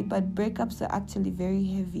lightly, but breakups are actually very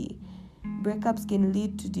heavy. Breakups can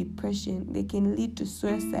lead to depression. They can lead to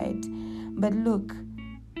suicide. But look,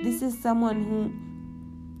 this is someone who,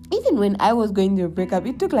 even when I was going through a breakup,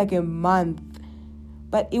 it took like a month.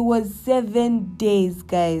 But it was 7 days,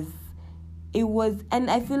 guys. And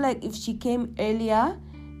I feel like if she came earlier,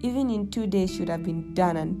 even in 2 days, she would have been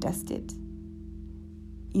done and dusted.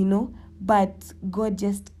 But God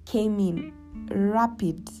just came in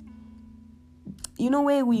rapid.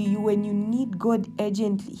 When you need God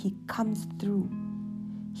urgently, He comes through.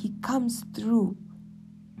 He comes through.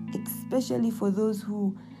 Especially for those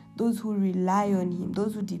who rely on Him,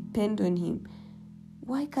 those who depend on Him.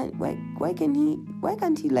 Why can't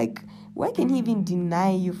he even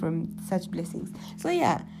deny you from such blessings? So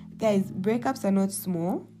yeah, guys, breakups are not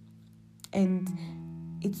small, and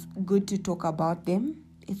it's good to talk about them.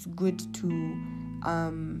 It's good to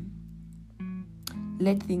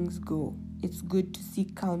let things go. It's good to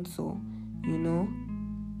seek counsel,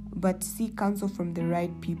 but seek counsel from the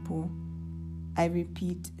right people. I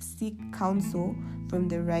repeat, seek counsel from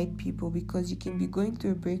the right people, because you can be going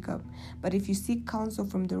through a breakup, but if you seek counsel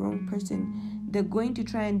from the wrong person, they're going to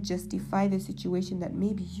try and justify the situation that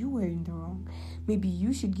maybe you were in the wrong. Maybe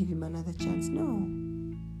you should give him another chance. No.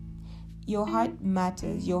 Your heart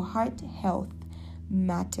matters. Your heart health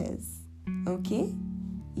matters. Okay?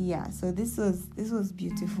 Yeah, so this was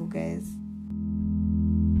beautiful, guys.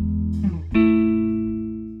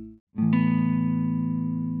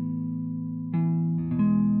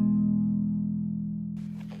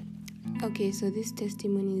 Okay, so this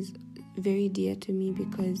testimony is very dear to me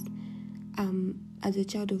because as a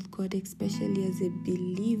child of God, especially as a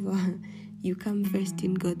believer, you come first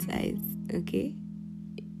in God's eyes, okay?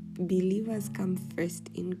 Believers come first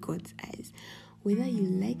in God's eyes. Whether you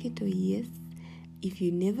like it or yes, if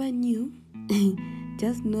you never knew,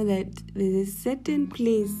 just know that there's a certain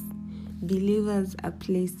place believers are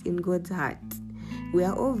placed in God's heart. We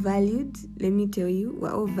are all valued. Let me tell you,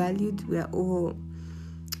 we're all valued. We are all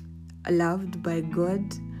loved by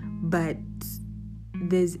God, but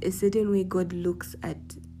there's a certain way God looks at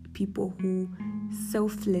people who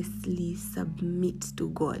selflessly submit to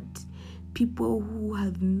God. People who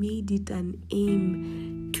have made it an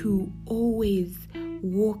aim to always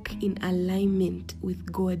walk in alignment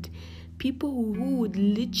with God. People who would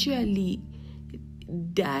literally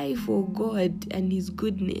die for God and His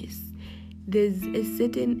goodness. There's a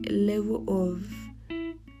certain level of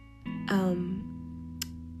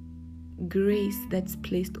grace that's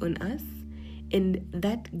placed on us, and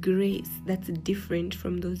that grace that's different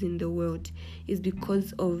from those in the world is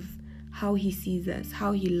because of how He sees us,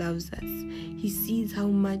 how He loves us. He sees how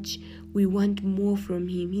much we want more from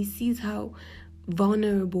Him. He sees how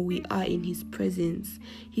vulnerable we are in His presence.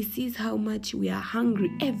 He sees how much we are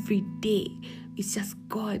hungry every day. It's just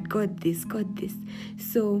God this.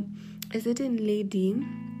 So a certain lady,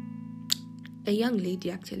 a young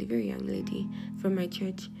lady actually, very young lady from my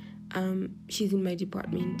church, she's in my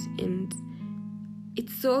department, and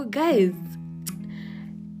it's so, guys,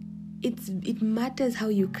 it matters how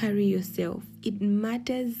you carry yourself. It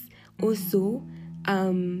matters also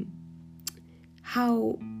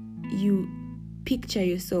how you picture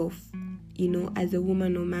yourself, as a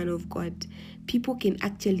woman or man of God. People can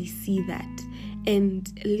actually see that. And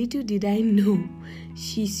little did I know,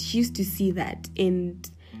 she used to see that. And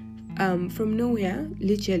from nowhere,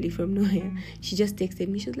 literally from nowhere, she just texted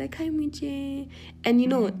me. She was like, "Hi, Miche." And she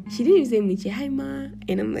didn't even say Miche, "Hi, Ma."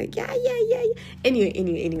 And I'm like, yeah.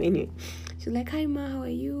 Anyway. She was like, "Hi, Ma, how are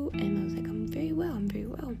you?" And I was like, I'm very well.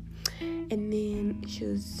 And then she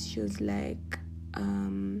was like,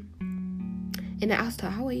 and I asked her,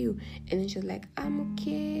 "How are you?" And then she was like, "I'm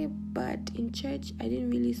okay, but in church I didn't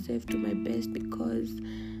really serve to my best because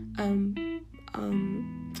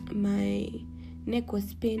my neck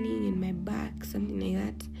was paining and my back, something like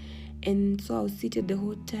that. And so I was seated the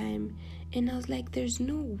whole time." And I was like, there's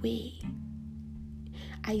no way.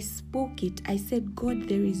 I spoke it. I said, God,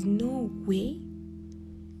 there is no way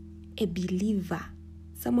a believer,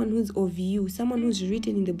 someone who's of you, someone who's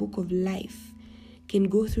written in the book of life, can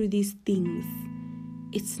go through these things.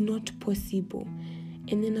 It's not possible.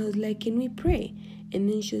 And then I was like, can we pray? And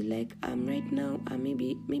then she was like, right now,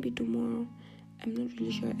 maybe tomorrow. I'm not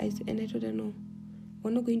really sure. And I told her, no,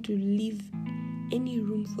 we're not going to leave any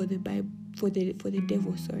room for the Bible, for the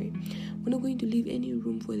devil. Sorry, we're not going to leave any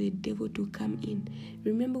room for the devil to come in.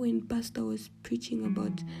 Remember when Pastor was preaching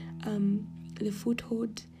about the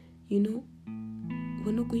foothold?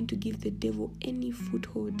 We're not going to give the devil any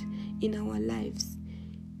foothold in our lives.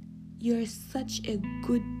 You are such a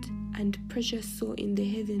good and precious soul in the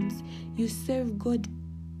heavens. You serve God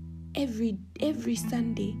every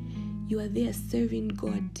Sunday. You are there serving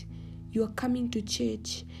God. You are coming to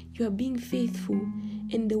church. You are being faithful.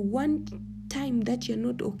 And the one time that you're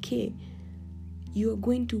not okay, you are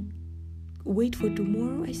going to wait for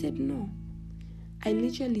tomorrow? I said no. I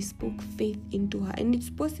literally spoke faith into her. And it's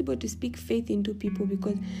possible to speak faith into people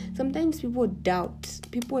because sometimes people doubt.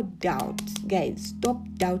 Guys, stop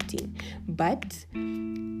doubting. But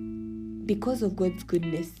because of God's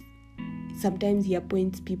goodness, sometimes He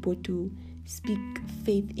appoints people to speak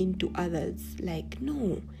faith into others. Like,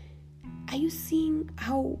 no. Are you seeing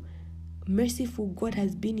how merciful God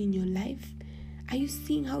has been in your life? Are you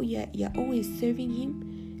seeing how you're always serving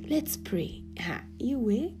Him? Let's pray.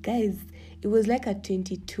 Guys, it was like at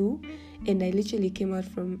 22, and I literally came out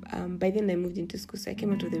from, by then I moved into school, so I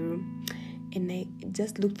came out of the room, and I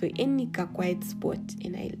just looked for any quiet spot,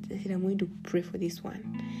 and I said, I'm going to pray for this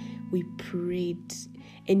one. We prayed,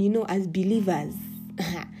 and as believers,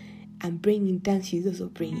 I'm praying in tongues, she's also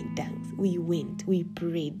praying in tongues. We went, we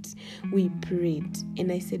prayed,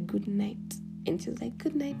 and I said, good night. And she was like,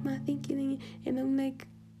 good night, ma, thank you. And I'm like,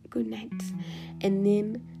 good night. And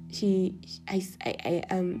then I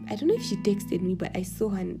don't know if she texted me, but I saw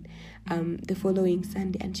her the following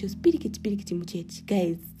Sunday, and she was pirikiti muchechi,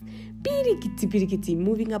 guys, pirikiti,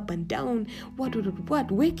 moving up and down, what,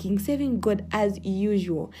 working, serving God as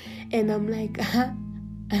usual. And I'm like,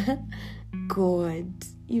 God,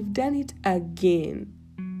 you've done it again.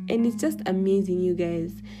 And it's just amazing, you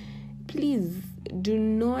guys. Please do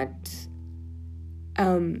not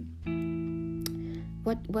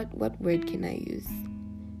what word can I use?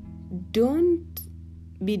 Don't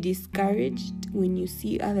be discouraged when you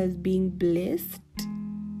see others being blessed.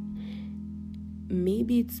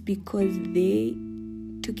 Maybe it's because they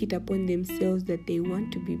took it upon themselves that they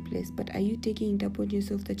want to be blessed. But are you taking it upon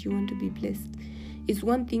yourself that you want to be blessed? It's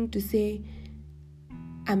one thing to say,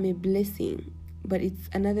 I'm a blessing. But it's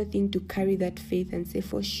another thing to carry that faith and say,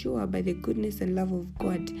 for sure, by the goodness and love of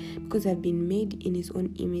God, because I've been made in His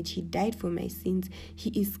own image, He died for my sins. He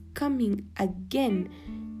is coming again.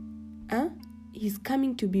 He's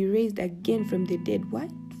coming to be raised again from the dead. Why?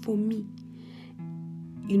 For me.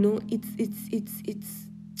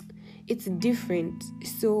 It's different.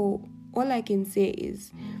 So all I can say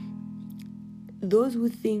is, those who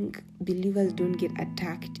think believers don't get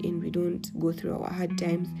attacked and we don't go through our hard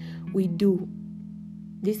times, we do.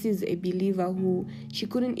 This is a believer who, she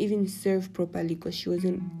couldn't even serve properly because she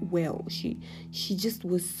wasn't well. She just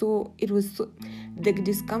was the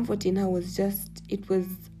discomfort in her was just, it was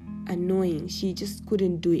annoying. She just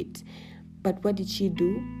couldn't do it. But what did she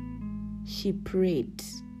do? She prayed.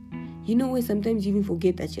 Where sometimes you even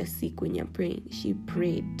forget that you're sick when you're praying. She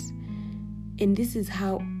prayed. And this is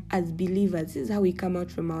how, as believers, this is how we come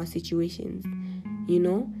out from our situations.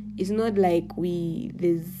 It's not like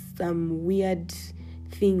there's some weird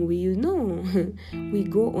thing we use. No, we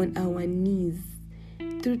go on our knees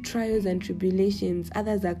through trials and tribulations.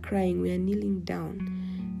 Others are crying, we are kneeling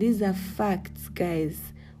down. These are facts, guys.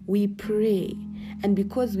 We pray, and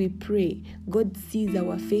because we pray, God sees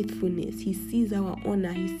our faithfulness. He sees our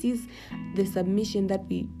honor. He sees the submission that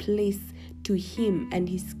we place to Him and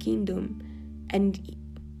His kingdom, and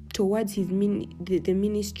towards the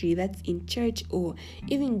ministry that's in church, or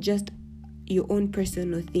even just your own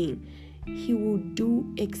personal thing. He will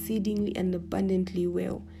do exceedingly and abundantly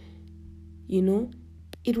well.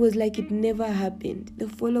 It was like it never happened. The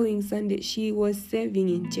following Sunday, she was serving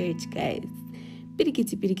in church, guys.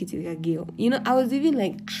 Pirikiti girl. I was even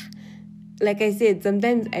like I said,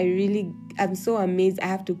 sometimes I'm so amazed I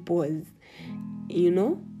have to pause.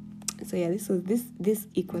 So yeah, this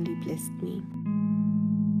equally blessed me.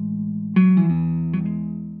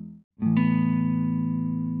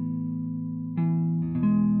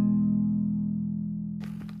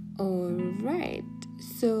 Alright,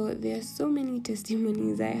 so there are so many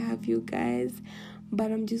testimonies I have, you guys,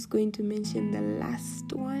 but I'm just going to mention the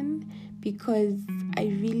last one because I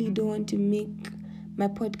really don't want to make my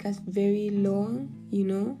podcast very long,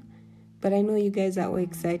 but I know you guys are all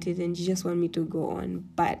excited and you just want me to go on,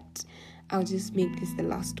 but I'll just make this the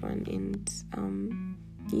last one. And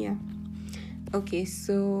yeah, Okay,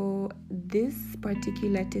 so this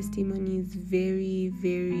particular testimony is very,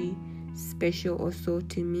 very special also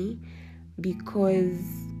to me because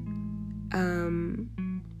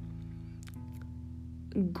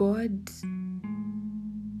God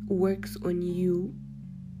works on you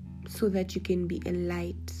so that you can be a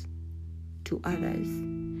light to others.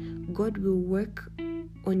 God will work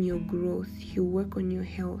on your growth. He'll work on your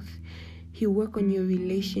health. He'll work on your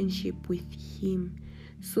relationship with Him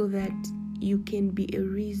so that you can be a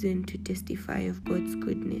reason to testify of God's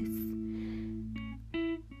goodness.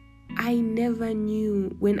 I never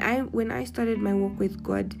knew when I started my walk with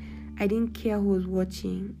God, I didn't care who was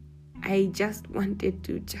watching. I just wanted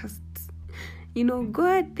to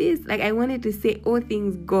God this. Like I wanted to say all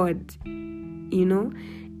things God,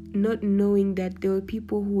 not knowing that there were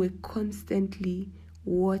people who were constantly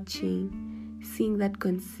watching, seeing that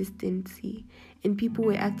consistency, and people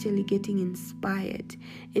were actually getting inspired,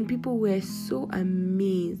 and people were so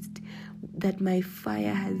amazed that my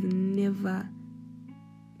fire has never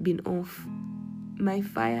been off. My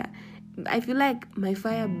fire, I feel like my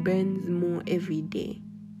fire burns more every day,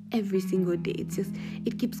 every single day.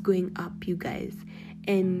 It keeps going up, you guys,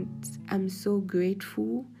 and I'm so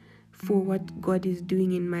grateful for what God is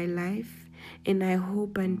doing in my life. And I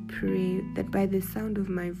hope and pray that by the sound of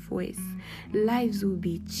my voice, lives will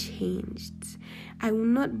be changed. I will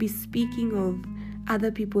not be speaking of other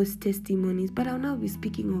people's testimonies, but I'll now be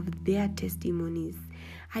speaking of their testimonies.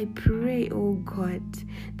 I pray, oh God,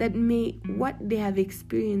 that may what they have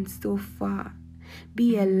experienced so far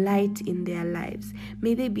be a light in their lives.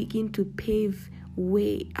 May they begin to pave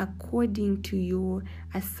way according to your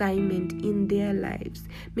assignment in their lives.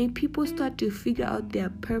 May people start to figure out their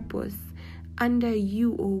purpose under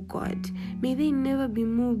you, oh God. May they never be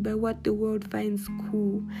moved by what the world finds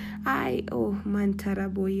cool.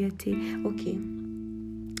 Mantaraboyete. Okay.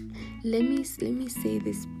 Let me say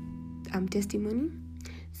this testimony.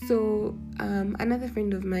 So another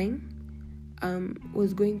friend of mine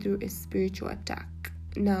was going through a spiritual attack.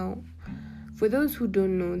 Now, for those who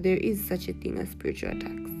don't know, there is such a thing as spiritual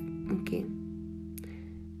attacks. Okay.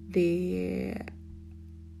 The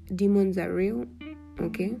demons are real,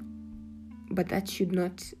 okay? But that should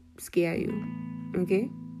not scare you, okay?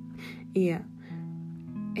 Yeah.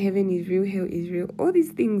 Heaven is real, hell is real. All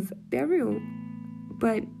these things, they're real.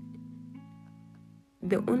 But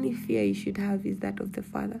the only fear you should have is that of the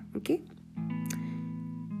Father, okay?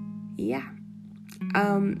 Yeah.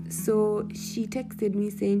 So she texted me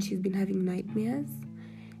saying she's been having nightmares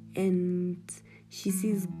and she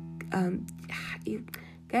sees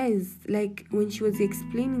guys, like when she was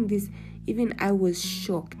explaining this, even I was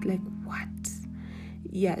shocked, like what?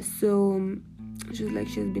 Yeah, so she was like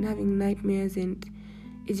she's been having nightmares and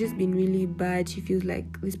it's just been really bad. She feels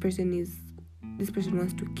like this person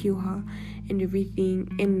wants to kill her and everything,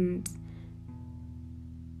 and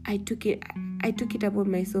I took it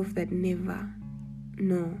upon myself that never,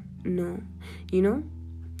 no,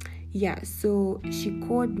 yeah. So she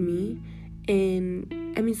called me and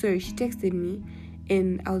she texted me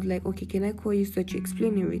and I was like, okay, can I call you so that you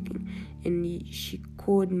explain everything? And she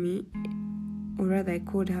called me, or rather I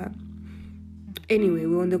called her. Anyway,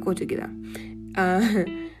 we're on the call together.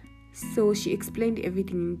 So she explained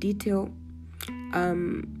everything in detail.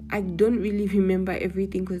 I don't really remember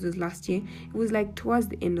everything because it was last year. It was like towards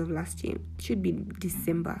the end of last year. It should be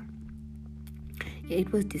December. Yeah,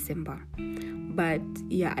 it was December. But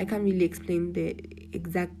yeah, I can't really explain the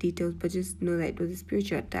exact details, but just know that it was a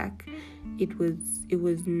spiritual attack. It was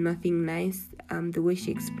nothing nice. The way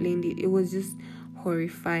she explained it, it was just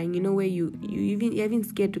horrifying. You know, where you're even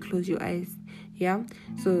scared to close your eyes. Yeah.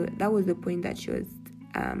 So that was the point that she was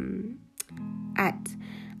at,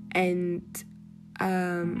 and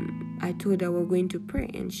I told her we're going to pray,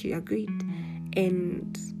 and she agreed,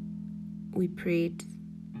 and we prayed.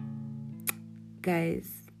 Guys,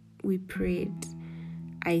 we prayed.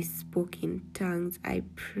 I spoke in tongues. I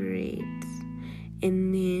prayed,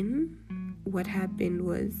 and then what happened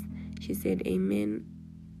was she said amen,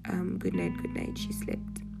 good night. She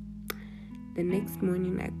slept. The next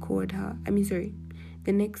morning I called her.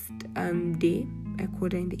 The next day I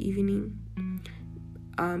called her in the evening.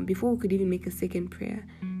 Before we could even make a second prayer,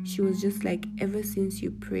 she was just like, ever since you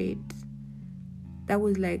prayed, that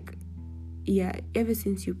was like, yeah, ever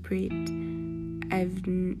since you prayed,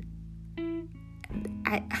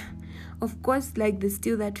 of course, like, there's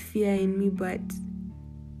still that fear in me, but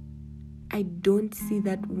I don't see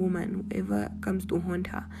that woman, whoever comes to haunt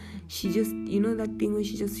her, she just, that thing where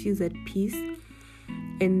she just feels at peace.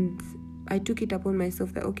 And I took it upon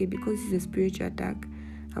myself that, okay, because it's a spiritual attack,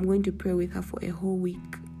 I'm going to pray with her for a whole week.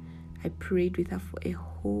 I prayed with her for a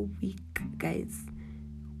whole week. guys,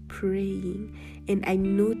 praying, and I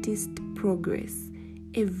noticed progress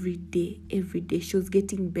every day. She was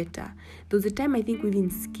getting better. There was a time I think we even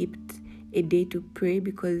skipped a day to pray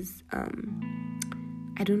because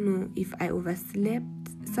I don't know if I overslept.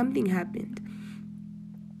 Something happened,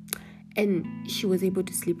 and she was able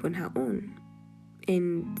to sleep on her own.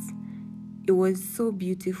 And it was so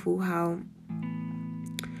beautiful how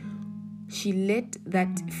she let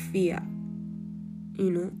that fear,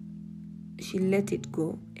 she let it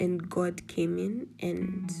go, and God came in,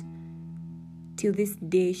 and till this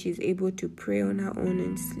day she's able to pray on her own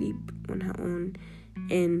and sleep on her own.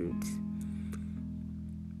 And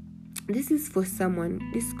this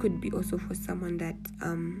could be also for someone that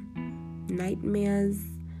nightmares,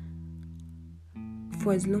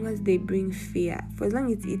 for as long as they bring fear, for as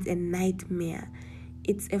long as it's a nightmare,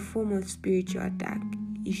 it's a form of spiritual attack.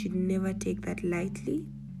 You should never take that lightly.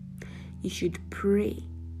 You should pray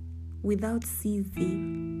without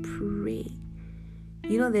ceasing. Pray.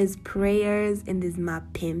 There's prayers and there's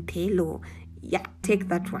mapempelo. Yeah, take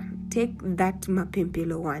that one. Take that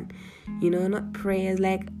mapempelo one. Not prayers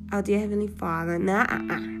like, "Oh, dear Heavenly Father."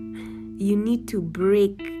 You need to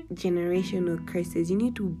break generational curses. You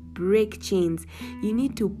need to break chains. You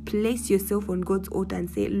need to place yourself on God's altar and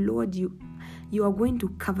say, "Lord, you are going to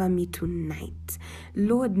cover me tonight.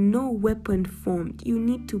 Lord, no weapon formed." You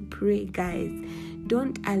need to pray, guys.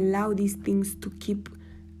 Don't allow these things to keep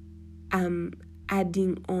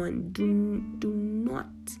adding on. Do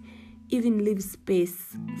not even leave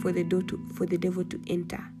space for the devil to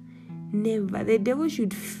enter. Never. The devil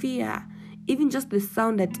should fear even just the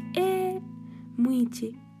sound that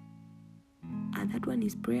muiche. That one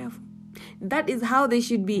is prayerful. That is how they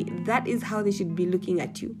should be. That is how they should be looking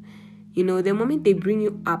at you. The moment they bring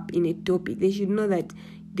you up in a topic, they should know that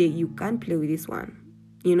you can't play with this one.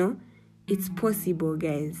 It's possible,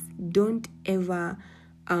 guys. Don't ever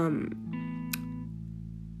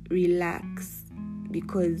relax,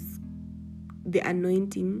 because the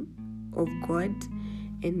anointing of God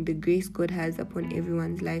and the grace God has upon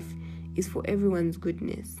everyone's life is for everyone's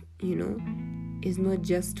goodness. It's not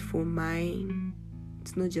just for mine.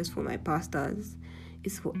 It's not just for my pastors.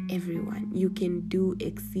 It's for everyone. You can do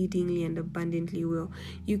exceedingly and abundantly well.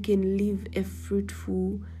 You can live a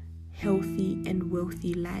fruitful, healthy, and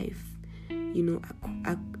wealthy life,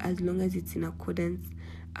 as long as it's in accordance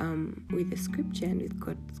with the scripture and with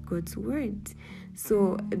God's word.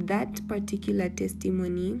 So that particular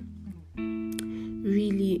testimony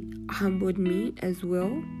really humbled me as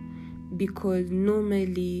well, because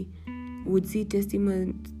normally would see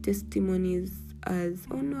testimonies as,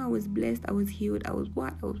 "Oh no, I was blessed, I was healed, I was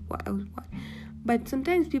what. But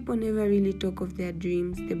sometimes people never really talk of their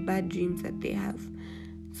dreams, the bad dreams that they have.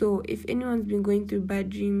 So if anyone's been going through bad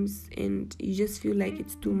dreams and you just feel like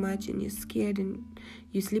it's too much and you're scared and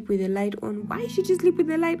you sleep with the light on, why should you sleep with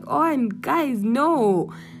the light on? Guys,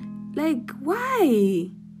 no. Like,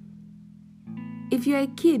 why? If you're a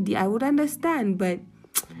kid, I would understand, but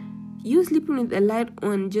you sleeping with the light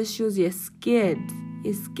on just shows you're scared.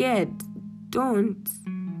 You're scared. Don't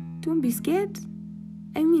be scared.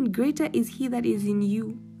 I mean, greater is he that is in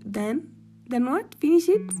you than what? Finish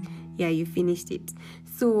it? Yeah, you finished it.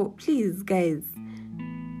 So please, guys,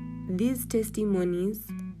 these testimonies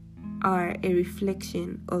are a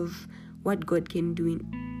reflection of what God can do in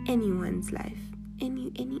anyone's life.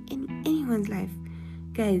 Anyone's life,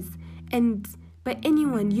 guys. And by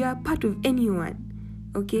anyone, you are part of anyone.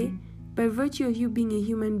 Okay? By virtue of you being a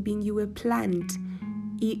human being, you were planned.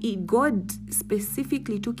 God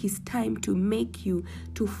specifically took his time to make you,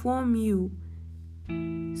 to form you.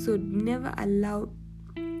 So never allow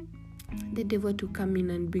the devil to come in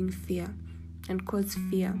and bring fear and cause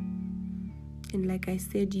fear. And like I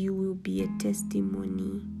said, you will be a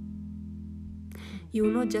testimony. You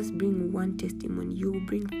will not just bring one testimony, you will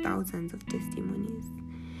bring thousands of testimonies.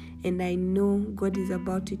 And I know God is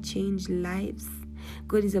about to change lives.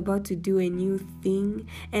 God is about to do a new thing.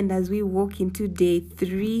 And as we walk into day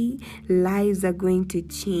 3, lives are going to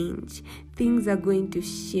change. Things are going to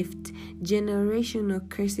shift. Generational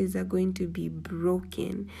curses are going to be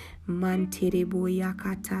broken. Manterebo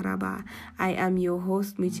yakataraba. I am your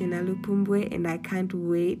host, Michena Lupumbwe, and I can't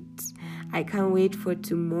wait. I can't wait for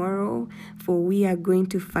tomorrow, for we are going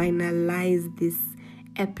to finalize this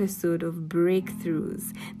episode of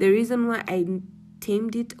breakthroughs. The reason why I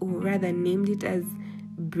named it as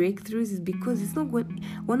breakthroughs is because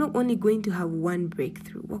we're not only going to have one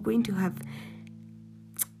breakthrough, we're going to have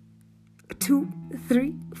 2,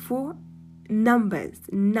 3, 4 numbers.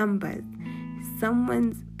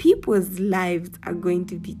 People's lives are going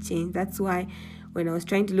to be changed. That's why when I was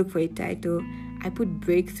trying to look for a title, I put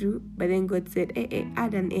breakthrough, but then God said, hey,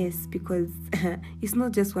 add an S, because it's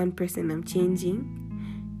not just one person I'm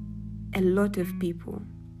changing, a lot of people.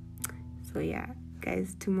 So yeah,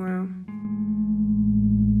 guys, tomorrow.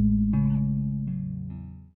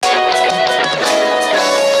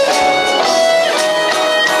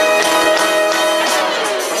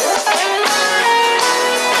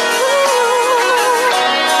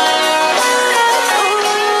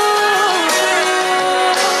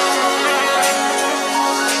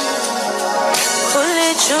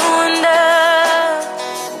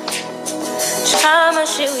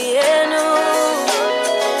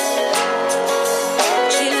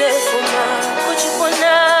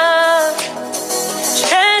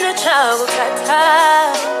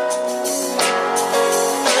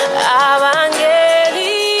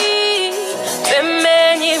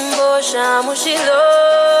 Mushilo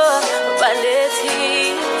baleti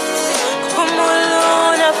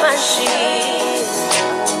kumuluna panshi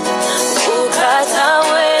ukata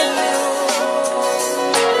wenu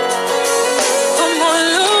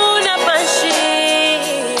kumuluna panshi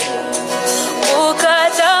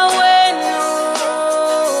ukata wenu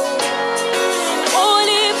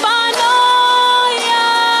ulipano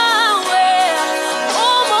yawe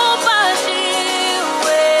umupashi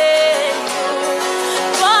wenu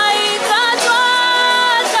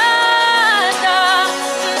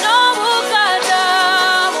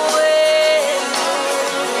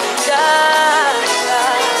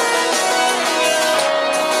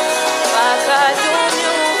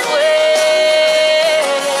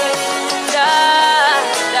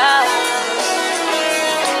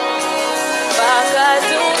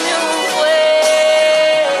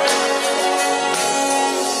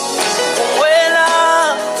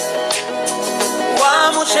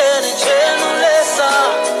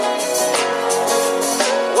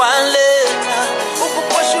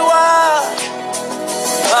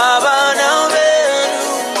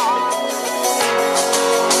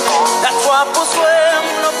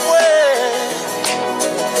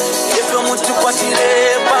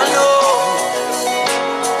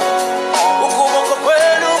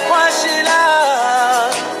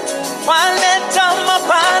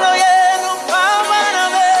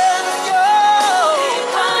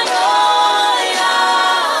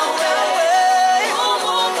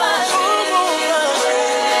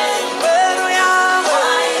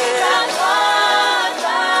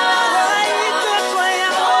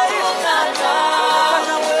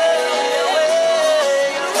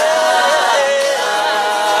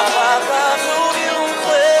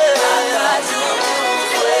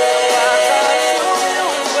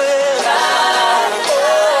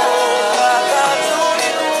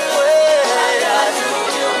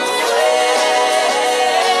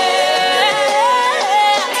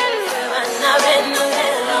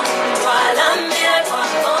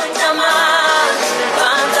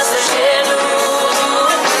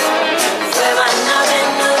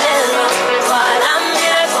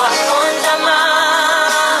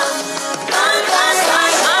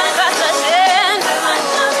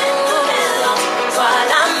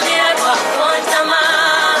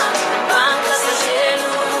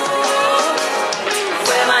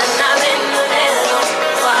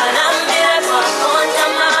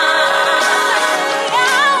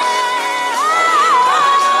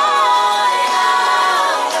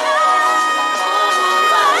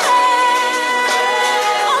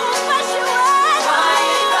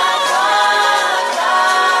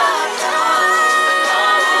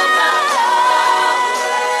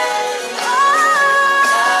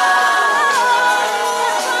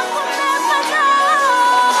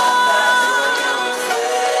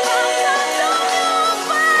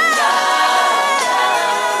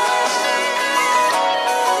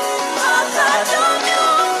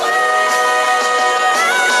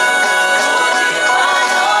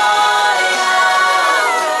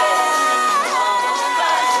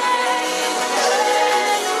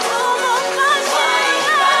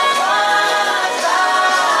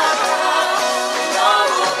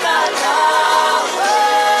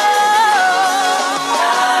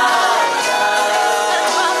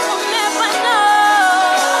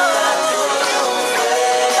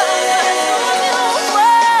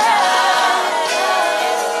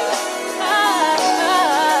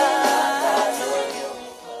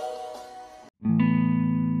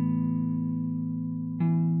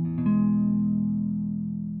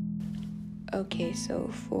Okay, so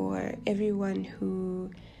for everyone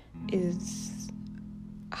who is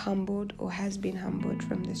humbled or has been humbled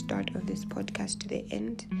from the start of this podcast to the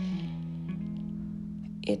end,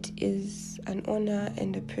 it is an honor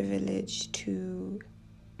and a privilege to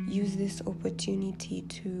use this opportunity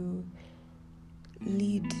to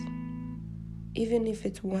lead, even if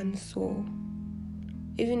it's one soul,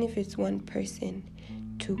 even if it's one person,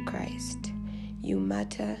 to Christ. You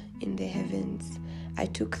matter in the heavens. I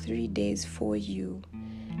took 3 days for you,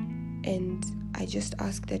 and I just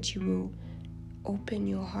ask that you will open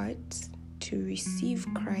your heart to receive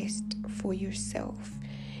Christ for yourself.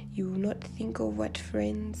 You will not think of what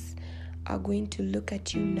friends are going to look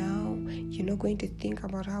at you now. You're not going to think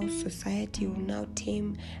about how society will now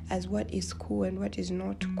tame as what is cool and what is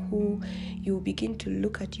not cool. You will begin to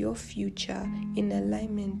look at your future in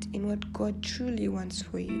alignment in what God truly wants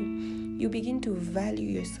for you. You begin to value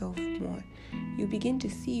yourself more. You begin to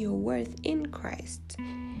see your worth in Christ.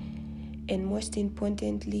 And most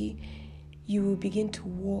importantly, you will begin to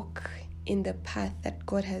walk in the path that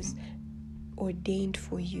God has ordained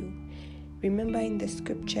for you. Remember, in the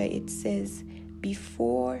scripture it says,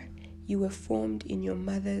 before you were formed in your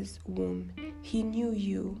mother's womb, He knew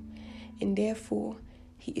you, and therefore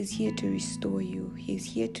He is here to restore you. He is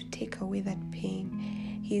here to take away that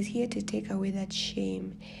pain. He is here to take away that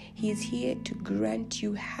shame. He is here to grant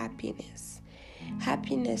you happiness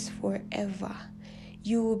forever.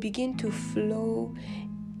 You will begin to flow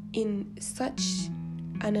in such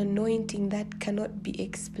an anointing that cannot be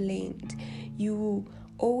explained. You will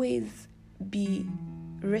always be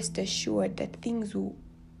rest assured that things will,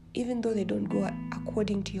 even though they don't go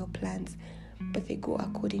according to your plans, but they go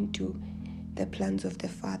according to the plans of the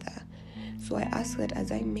Father. So I ask that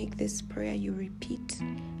as I make this prayer, you repeat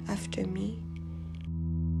after me.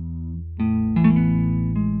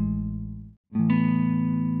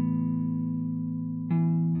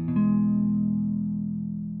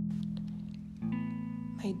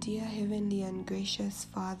 My dear Heavenly and gracious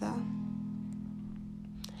Father,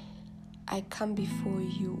 I come before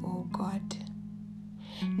you, O God,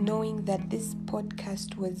 knowing that this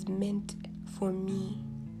podcast was meant for me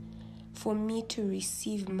to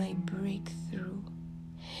receive my breakthrough.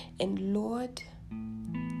 And Lord,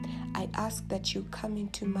 I ask that you come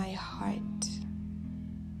into my heart.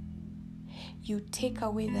 You take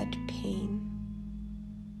away that pain.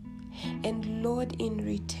 And Lord, in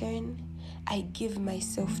return, I give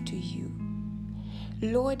myself to you.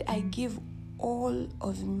 Lord, I give all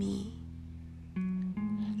of me.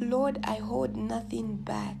 Lord, I hold nothing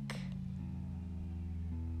back.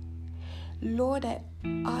 Lord, I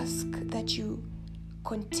ask that you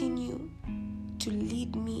continue to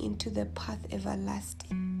lead me into the path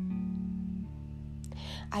everlasting.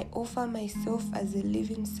 I offer myself as a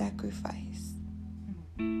living sacrifice,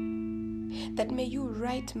 that may you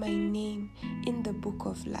write my name in the book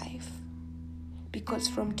of life, because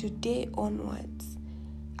from today onwards,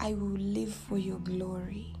 I will live for your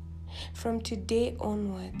glory. From today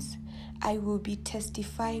onwards, I will be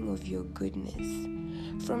testifying of your goodness.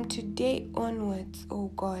 From today onwards, oh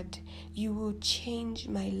God, you will change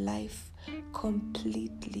my life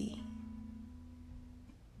completely.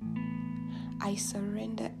 I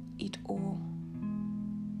surrender it all.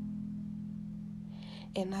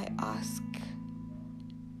 And I ask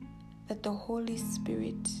that the Holy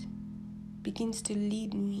Spirit begins to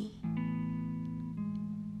lead me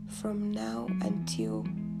from now until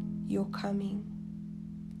your coming.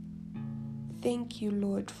 Thank you,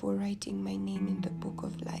 Lord, for writing my name in the book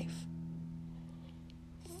of life.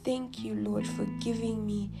 Thank you, Lord, for giving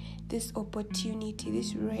me this opportunity,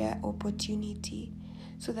 this rare opportunity,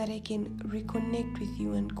 so that I can reconnect with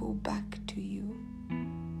you and go back to you.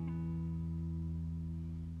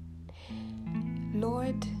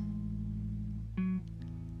 Lord,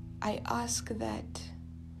 I ask that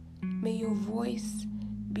may your voice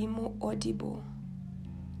be more audible.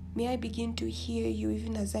 May I begin to hear you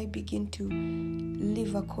even as I begin to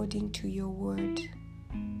live according to your word.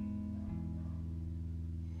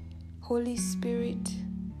 Holy Spirit,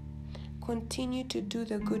 continue to do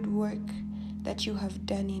the good work that you have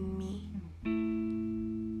done in me.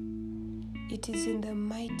 It is in the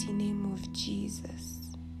mighty name of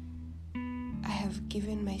Jesus I have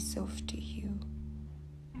given myself to you.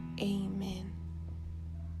 Amen.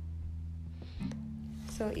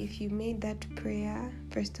 So if you made that prayer,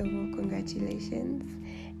 first of all, congratulations.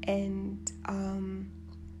 And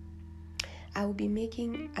I will be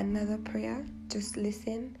making another prayer. Just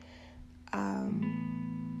listen.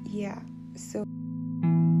 So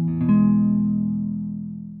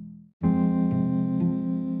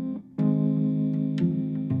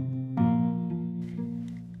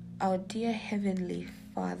our dear Heavenly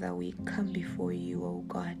Father, we come before you, O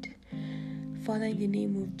God. Father, in the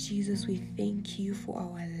name of Jesus, we thank you for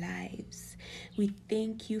our lives. lives. We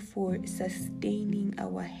thank you for sustaining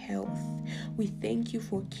our health. We thank you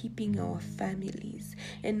for keeping our families.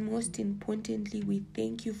 And most importantly, we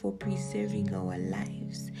thank you for preserving our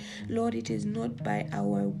lives. Lord, it is not by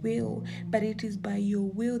our will, but it is by your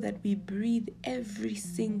will that we breathe every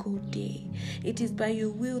single day. It is by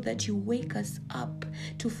your will that you wake us up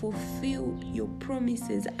to fulfill your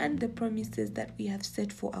promises and the promises that we have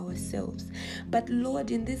set for ourselves. But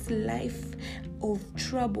Lord, in this life of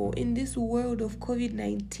trouble, in this world of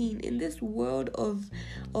COVID-19, in this world of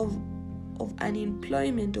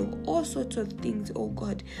unemployment, of all sorts of things, oh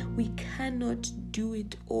God, we cannot do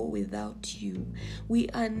it all without you. We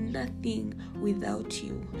are nothing without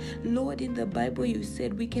you. Lord, in the Bible you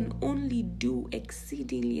said we can only do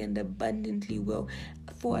exceedingly and abundantly well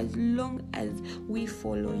for as long as we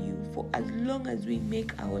follow you, for as long as we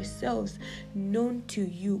make ourselves known to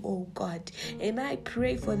you, oh God. And I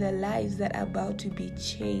pray for the lives that are about to be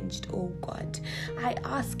changed, oh God. I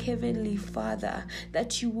ask, Heavenly Father,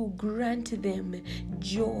 that you will grant them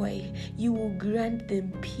joy, you will grant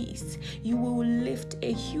them peace, you will lift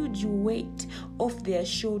a huge weight off their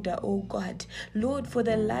shoulder, oh God. Lord, for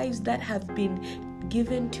the lives that have been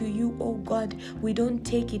given to you, oh God, we don't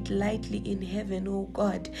take it lightly in heaven, oh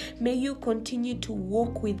God. May you continue to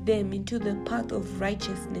walk with them into the path of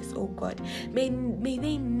righteousness, oh God. May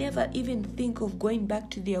they never even think of going back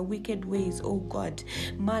to their wicked ways, oh God.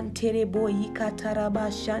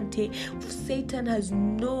 Satan has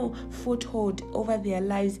no foothold over their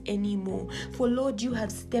lives anymore. For Lord, you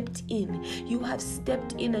have stepped in. You have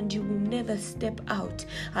stepped in and you will never step out.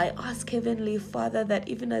 I ask, Heavenly Father, that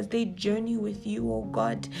even as they journey with you, oh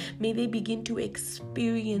God, may they begin to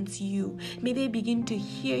experience you. May they begin to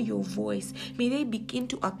hear your voice. May they begin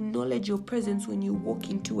to acknowledge your presence when you walk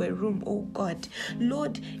into a room, oh God.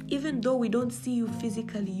 Lord, even though we don't see you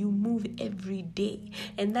physically, you move every day.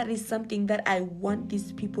 And that is something that I want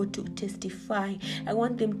these people to testify. I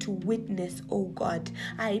want them to witness, oh God.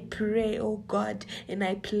 I pray, oh God, and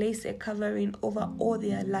I place a covering over all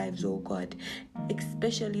their lives, oh God,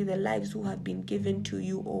 especially the lives who have been given to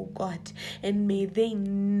you, oh God. And may they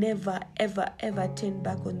never, ever, ever turn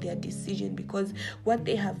back on their decision, because what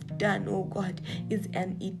they have done, oh God, is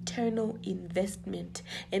an eternal investment.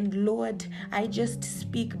 And Lord, I just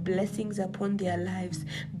speak blessings upon their lives,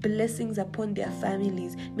 blessings upon their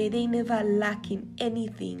families. May they never lack in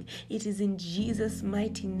anything. It is in Jesus'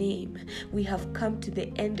 mighty name we have come to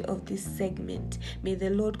the end of this segment. May the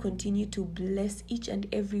Lord continue to bless each and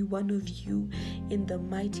every one of you. In the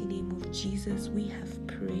mighty name of Jesus, we have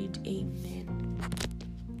prayed. Amen.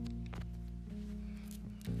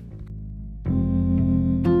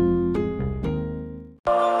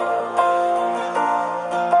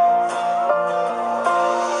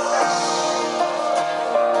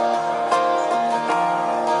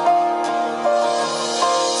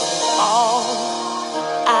 All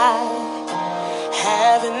I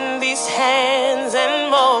have in these hands and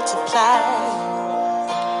multiply,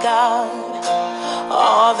 God,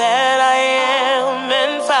 all that I am,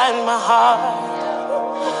 and find my heart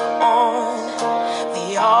on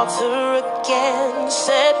the altar again.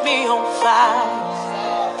 Set me on fire,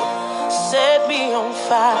 set me on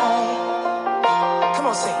fire. Come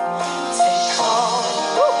on, sing. Take all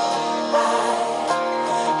I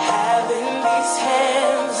have in these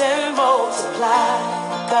hands and multiply,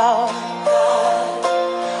 God,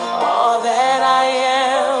 all that I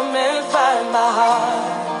am, and find my heart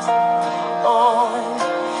on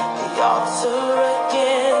the altar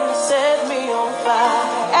again. Set me on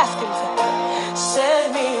fire. Ask him to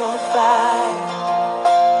set me on fire.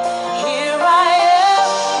 Here I am,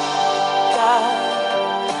 God,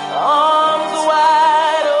 arms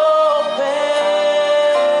wide open,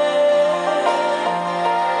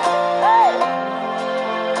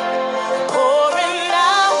 pouring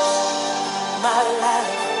out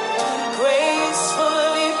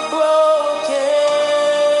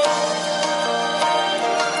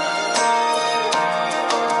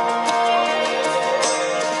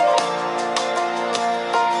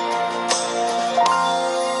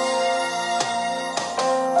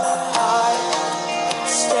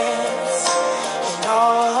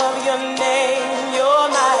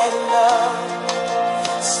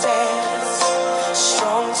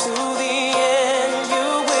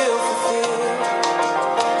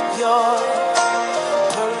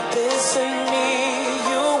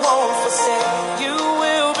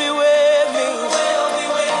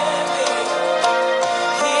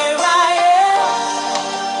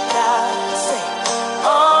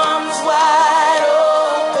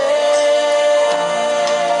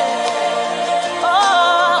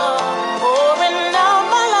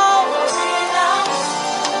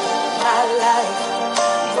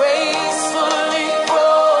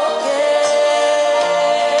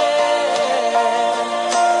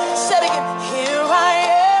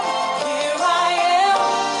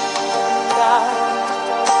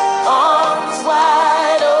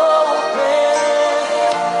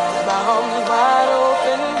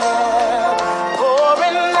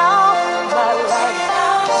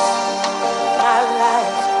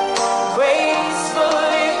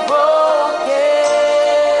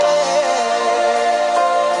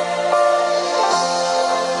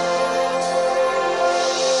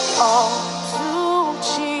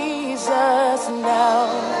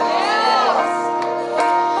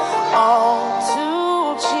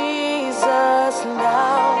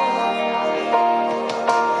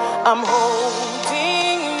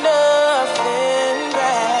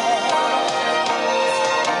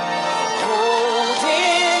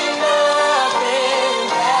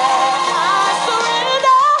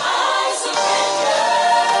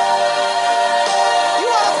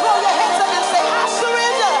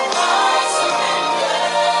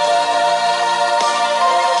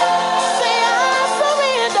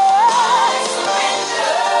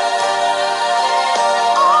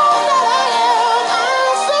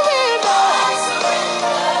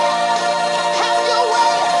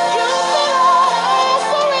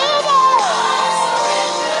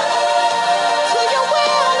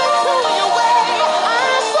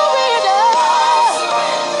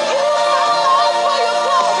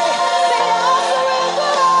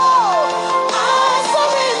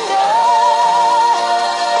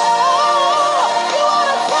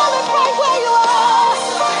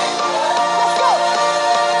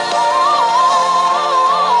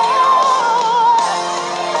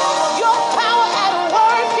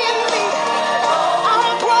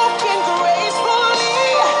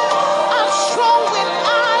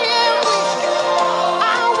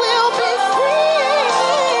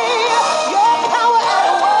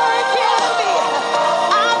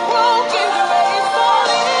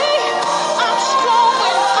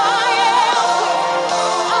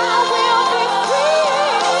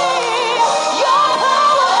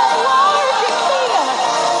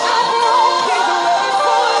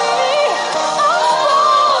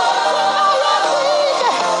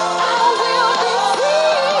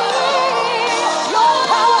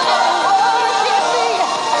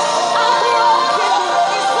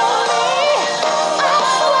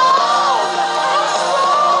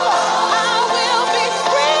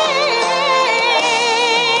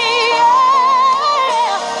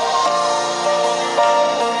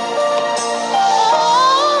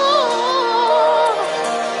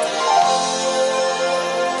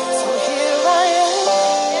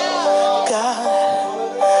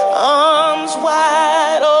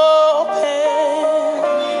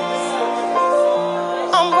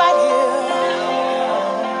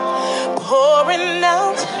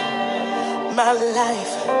my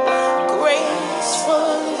life.